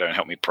understand it better and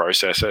help me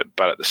process it.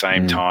 But at the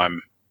same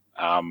time,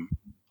 I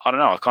don't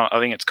know, I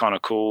think it's kind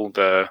of cool.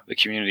 The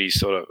community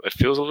it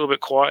feels a little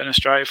bit quiet in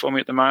Australia for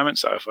me at the moment.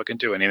 So if I can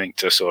do anything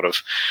to sort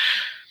of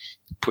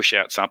push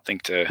out something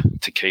to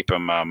keep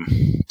them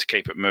to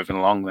keep it moving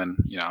along, then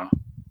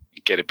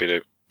get a bit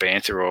of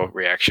banter or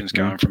reactions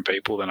going from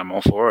people, then I'm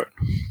all for it.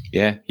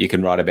 Yeah, you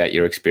can write about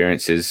your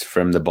experiences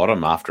from the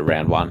bottom after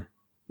round 1.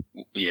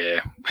 Yeah.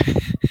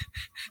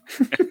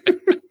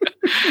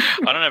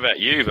 I don't know about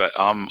you, but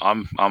I'm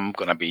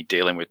going to be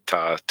dealing with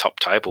top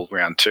table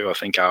round 2. I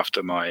think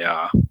after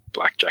my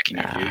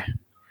blackjacking review.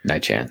 No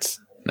chance.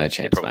 No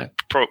chance, mate.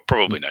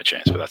 Probably no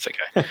chance, but that's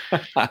okay.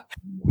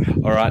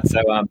 All right.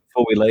 So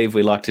before we leave,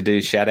 we like to do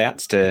shout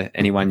outs to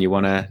anyone you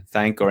want to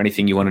thank or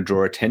anything you want to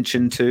draw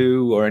attention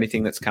to or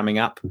anything that's coming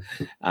up.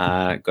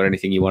 Got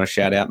anything you want to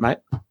shout out, mate?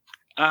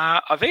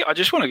 I think I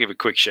just want to give a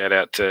quick shout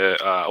out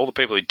to all the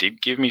people who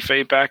did give me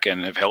feedback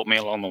and have helped me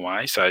along the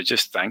way. So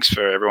just thanks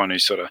for everyone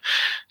who's sort of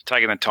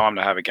taken the time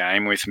to have a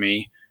game with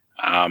me.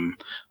 I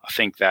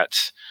think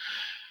that's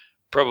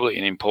probably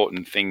an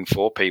important thing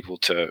for people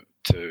to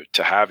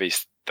have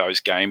is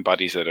those game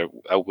buddies that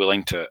are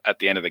willing to, at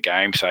the end of the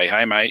game, say,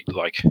 hey, mate,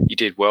 like you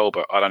did well,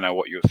 but I don't know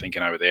what you were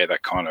thinking over there,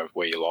 that kind of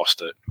where you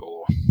lost it,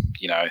 or,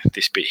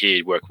 this bit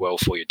here worked well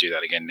for you, do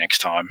that again next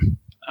time.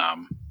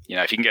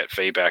 If you can get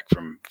feedback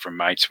from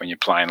mates when you're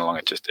playing along,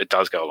 it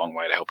does go a long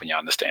way to helping you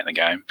understand the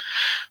game.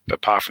 But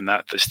apart from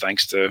that, just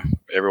thanks to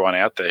everyone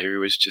out there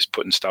who is just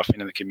putting stuff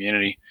into the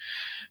community,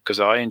 because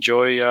I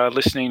enjoy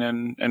listening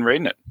and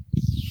reading it.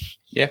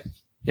 Yeah.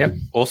 Yep.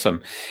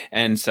 Awesome.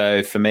 And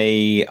so for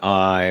me,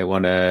 I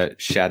want to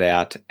shout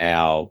out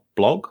our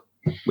blog,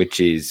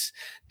 which is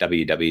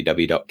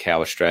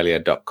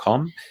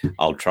www.cowaustralia.com.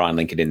 I'll try and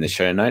link it in the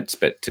show notes,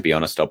 but to be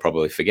honest, I'll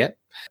probably forget.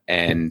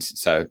 And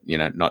so,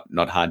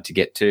 not hard to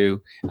get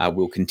to.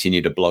 We'll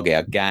continue to blog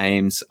our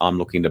games. I'm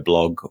looking to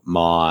blog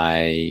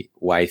my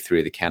way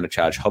through the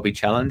Countercharge Hobby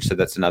Challenge. So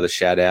that's another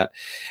shout out.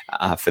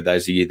 For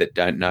those of you that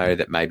don't know,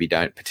 that maybe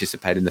don't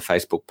participate in the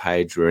Facebook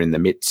page, we're in the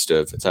midst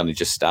of, it's only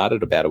just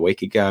started about a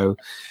week ago,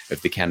 of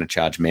the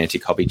Countercharge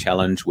Mantic Hobby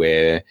Challenge,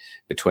 where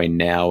between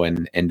now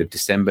and end of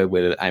December,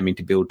 we're aiming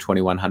to build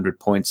 2,100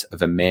 points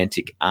of a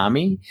Mantic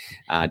army.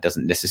 It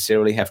doesn't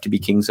necessarily have to be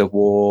Kings of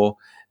War.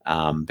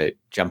 But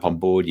jump on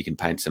board. You can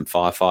paint some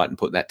Firefight and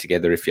put that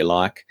together if you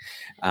like.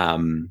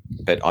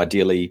 But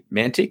ideally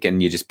Mantic,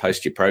 and you just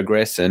post your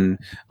progress, and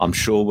I'm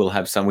sure we'll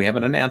have some, we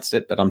haven't announced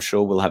it, but I'm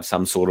sure we'll have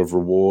some sort of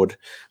reward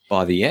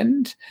by the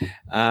end.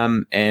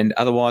 And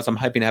otherwise, I'm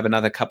hoping to have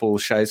another couple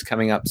of shows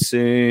coming up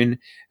soon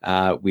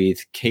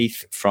with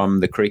Keith from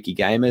the Creaky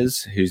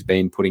Gamers, who's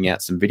been putting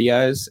out some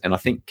videos, and I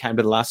think came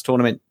to the last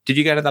tournament. Did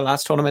you go to the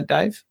last tournament,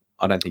 Dave?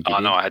 I don't think you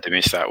did. No, I had to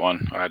miss that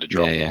one. I had to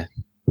drop. Yeah.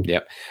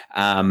 Yep.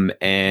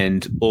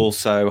 And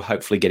also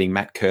hopefully getting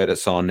Matt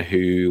Curtis on,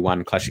 who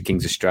won Clash of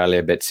Kings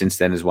Australia, but since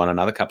then has won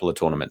another couple of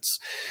tournaments.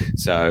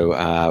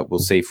 So we'll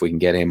see if we can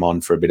get him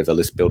on for a bit of a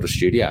List Builder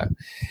studio.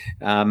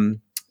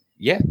 And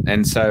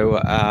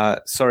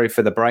so sorry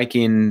for the break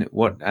in.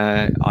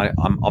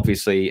 I'm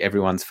obviously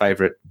everyone's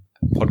favourite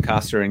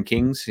podcaster in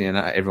Kings.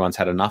 Everyone's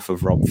had enough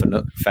of Rob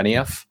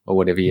Fanieff, or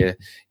whatever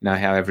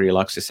however he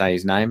likes to say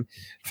his name.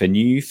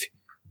 Fanieff.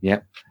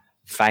 Yep.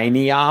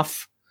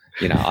 Fanieff.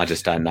 I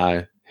just don't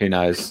know. Who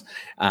knows?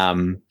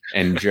 And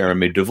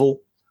Jeremy Duval,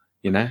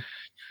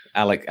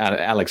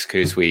 Alex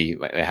Coos, we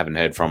haven't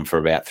heard from for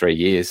about 3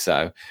 years.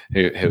 So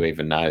who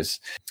even knows?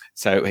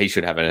 So he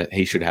should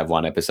have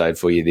one episode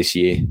for you this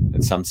year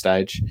at some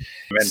stage.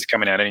 It's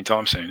coming out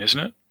anytime soon, isn't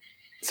it?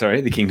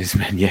 Sorry, the Kingdoms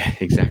Man. Yeah,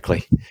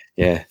 exactly.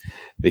 Yeah.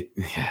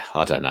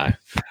 I don't know.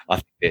 I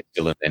think they're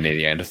still in their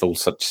Neanderthal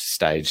such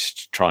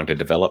stage trying to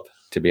develop,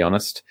 to be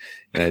honest.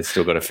 It's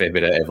still got a fair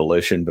bit of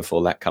evolution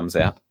before that comes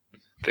out.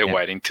 They're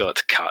waiting till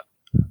it's cut.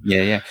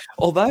 Yeah.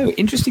 Although,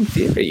 interesting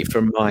theory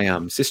from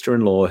my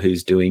sister-in-law,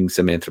 who's doing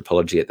some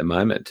anthropology at the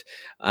moment.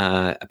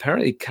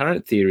 Apparently,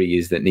 current theory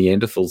is that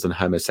Neanderthals and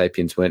Homo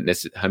sapiens weren't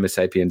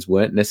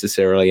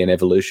necessarily an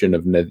evolution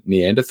of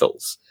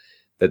Neanderthals;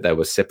 that they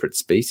were separate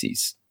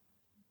species.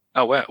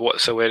 Oh wow!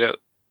 What? So where do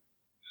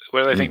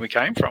they think we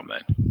came from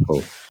then?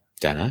 Well,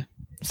 don't know.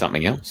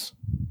 Something else.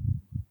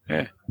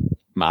 Yeah.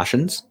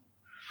 Martians.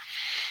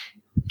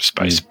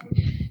 Space.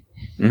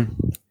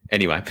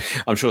 Anyway,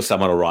 I'm sure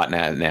someone will write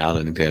now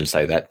and they'll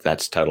say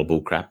that's total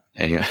bullcrap.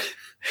 Anyway,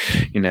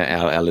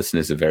 our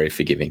listeners are very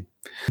forgiving.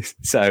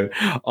 So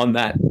on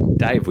that,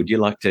 Dave, would you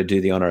like to do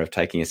the honour of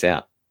taking us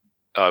out?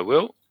 I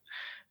will.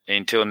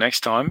 Until next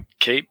time,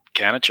 keep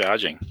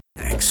countercharging.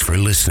 Thanks for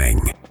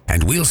listening,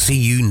 and we'll see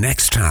you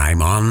next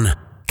time on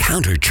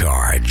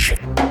Countercharge.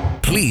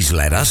 Please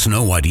let us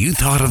know what you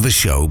thought of the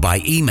show by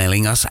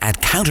emailing us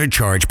at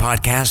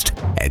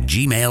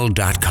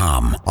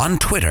counterchargepodcast@gmail.com, on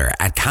Twitter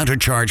at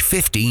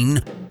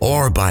countercharge15,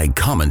 or by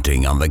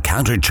commenting on the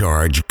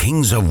Countercharge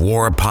Kings of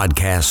War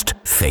podcast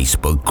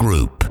Facebook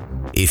group.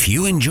 If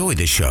you enjoy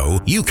the show,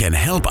 you can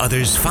help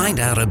others find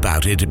out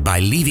about it by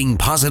leaving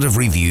positive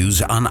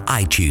reviews on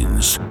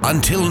iTunes.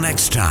 Until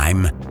next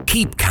time,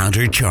 keep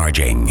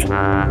countercharging.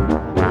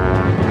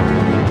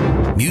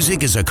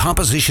 Music is a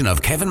composition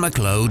of Kevin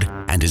MacLeod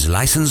and is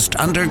licensed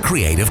under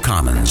Creative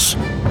Commons.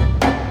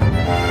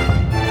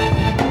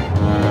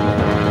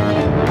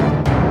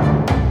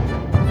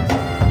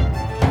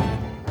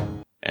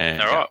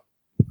 All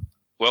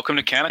Welcome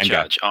to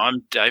Countercharge.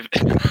 I'm David.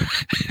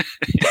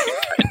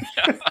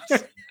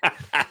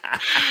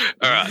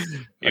 All right,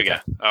 here we go.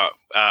 All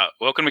right,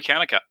 welcome to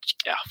Countercharge.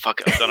 Yeah,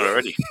 fuck it, I've done it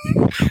already.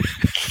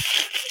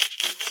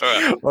 All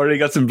right. Already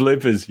got some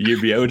bloopers. You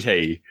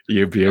beauty. I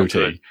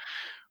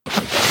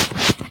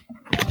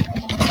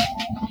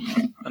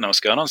know what's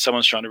going on.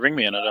 Someone's trying to ring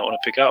me and I don't want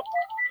to pick up.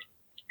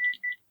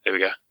 There we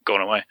go.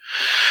 Gone away.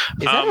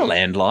 Is that a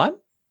landline?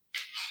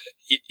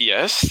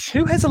 Yes.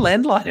 Who has a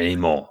landline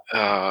anymore?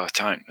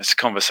 Don't. It's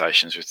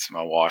conversations with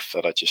my wife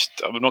that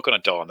I'm not going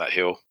to die on that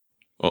hill.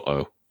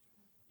 Uh-oh.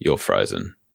 You're frozen.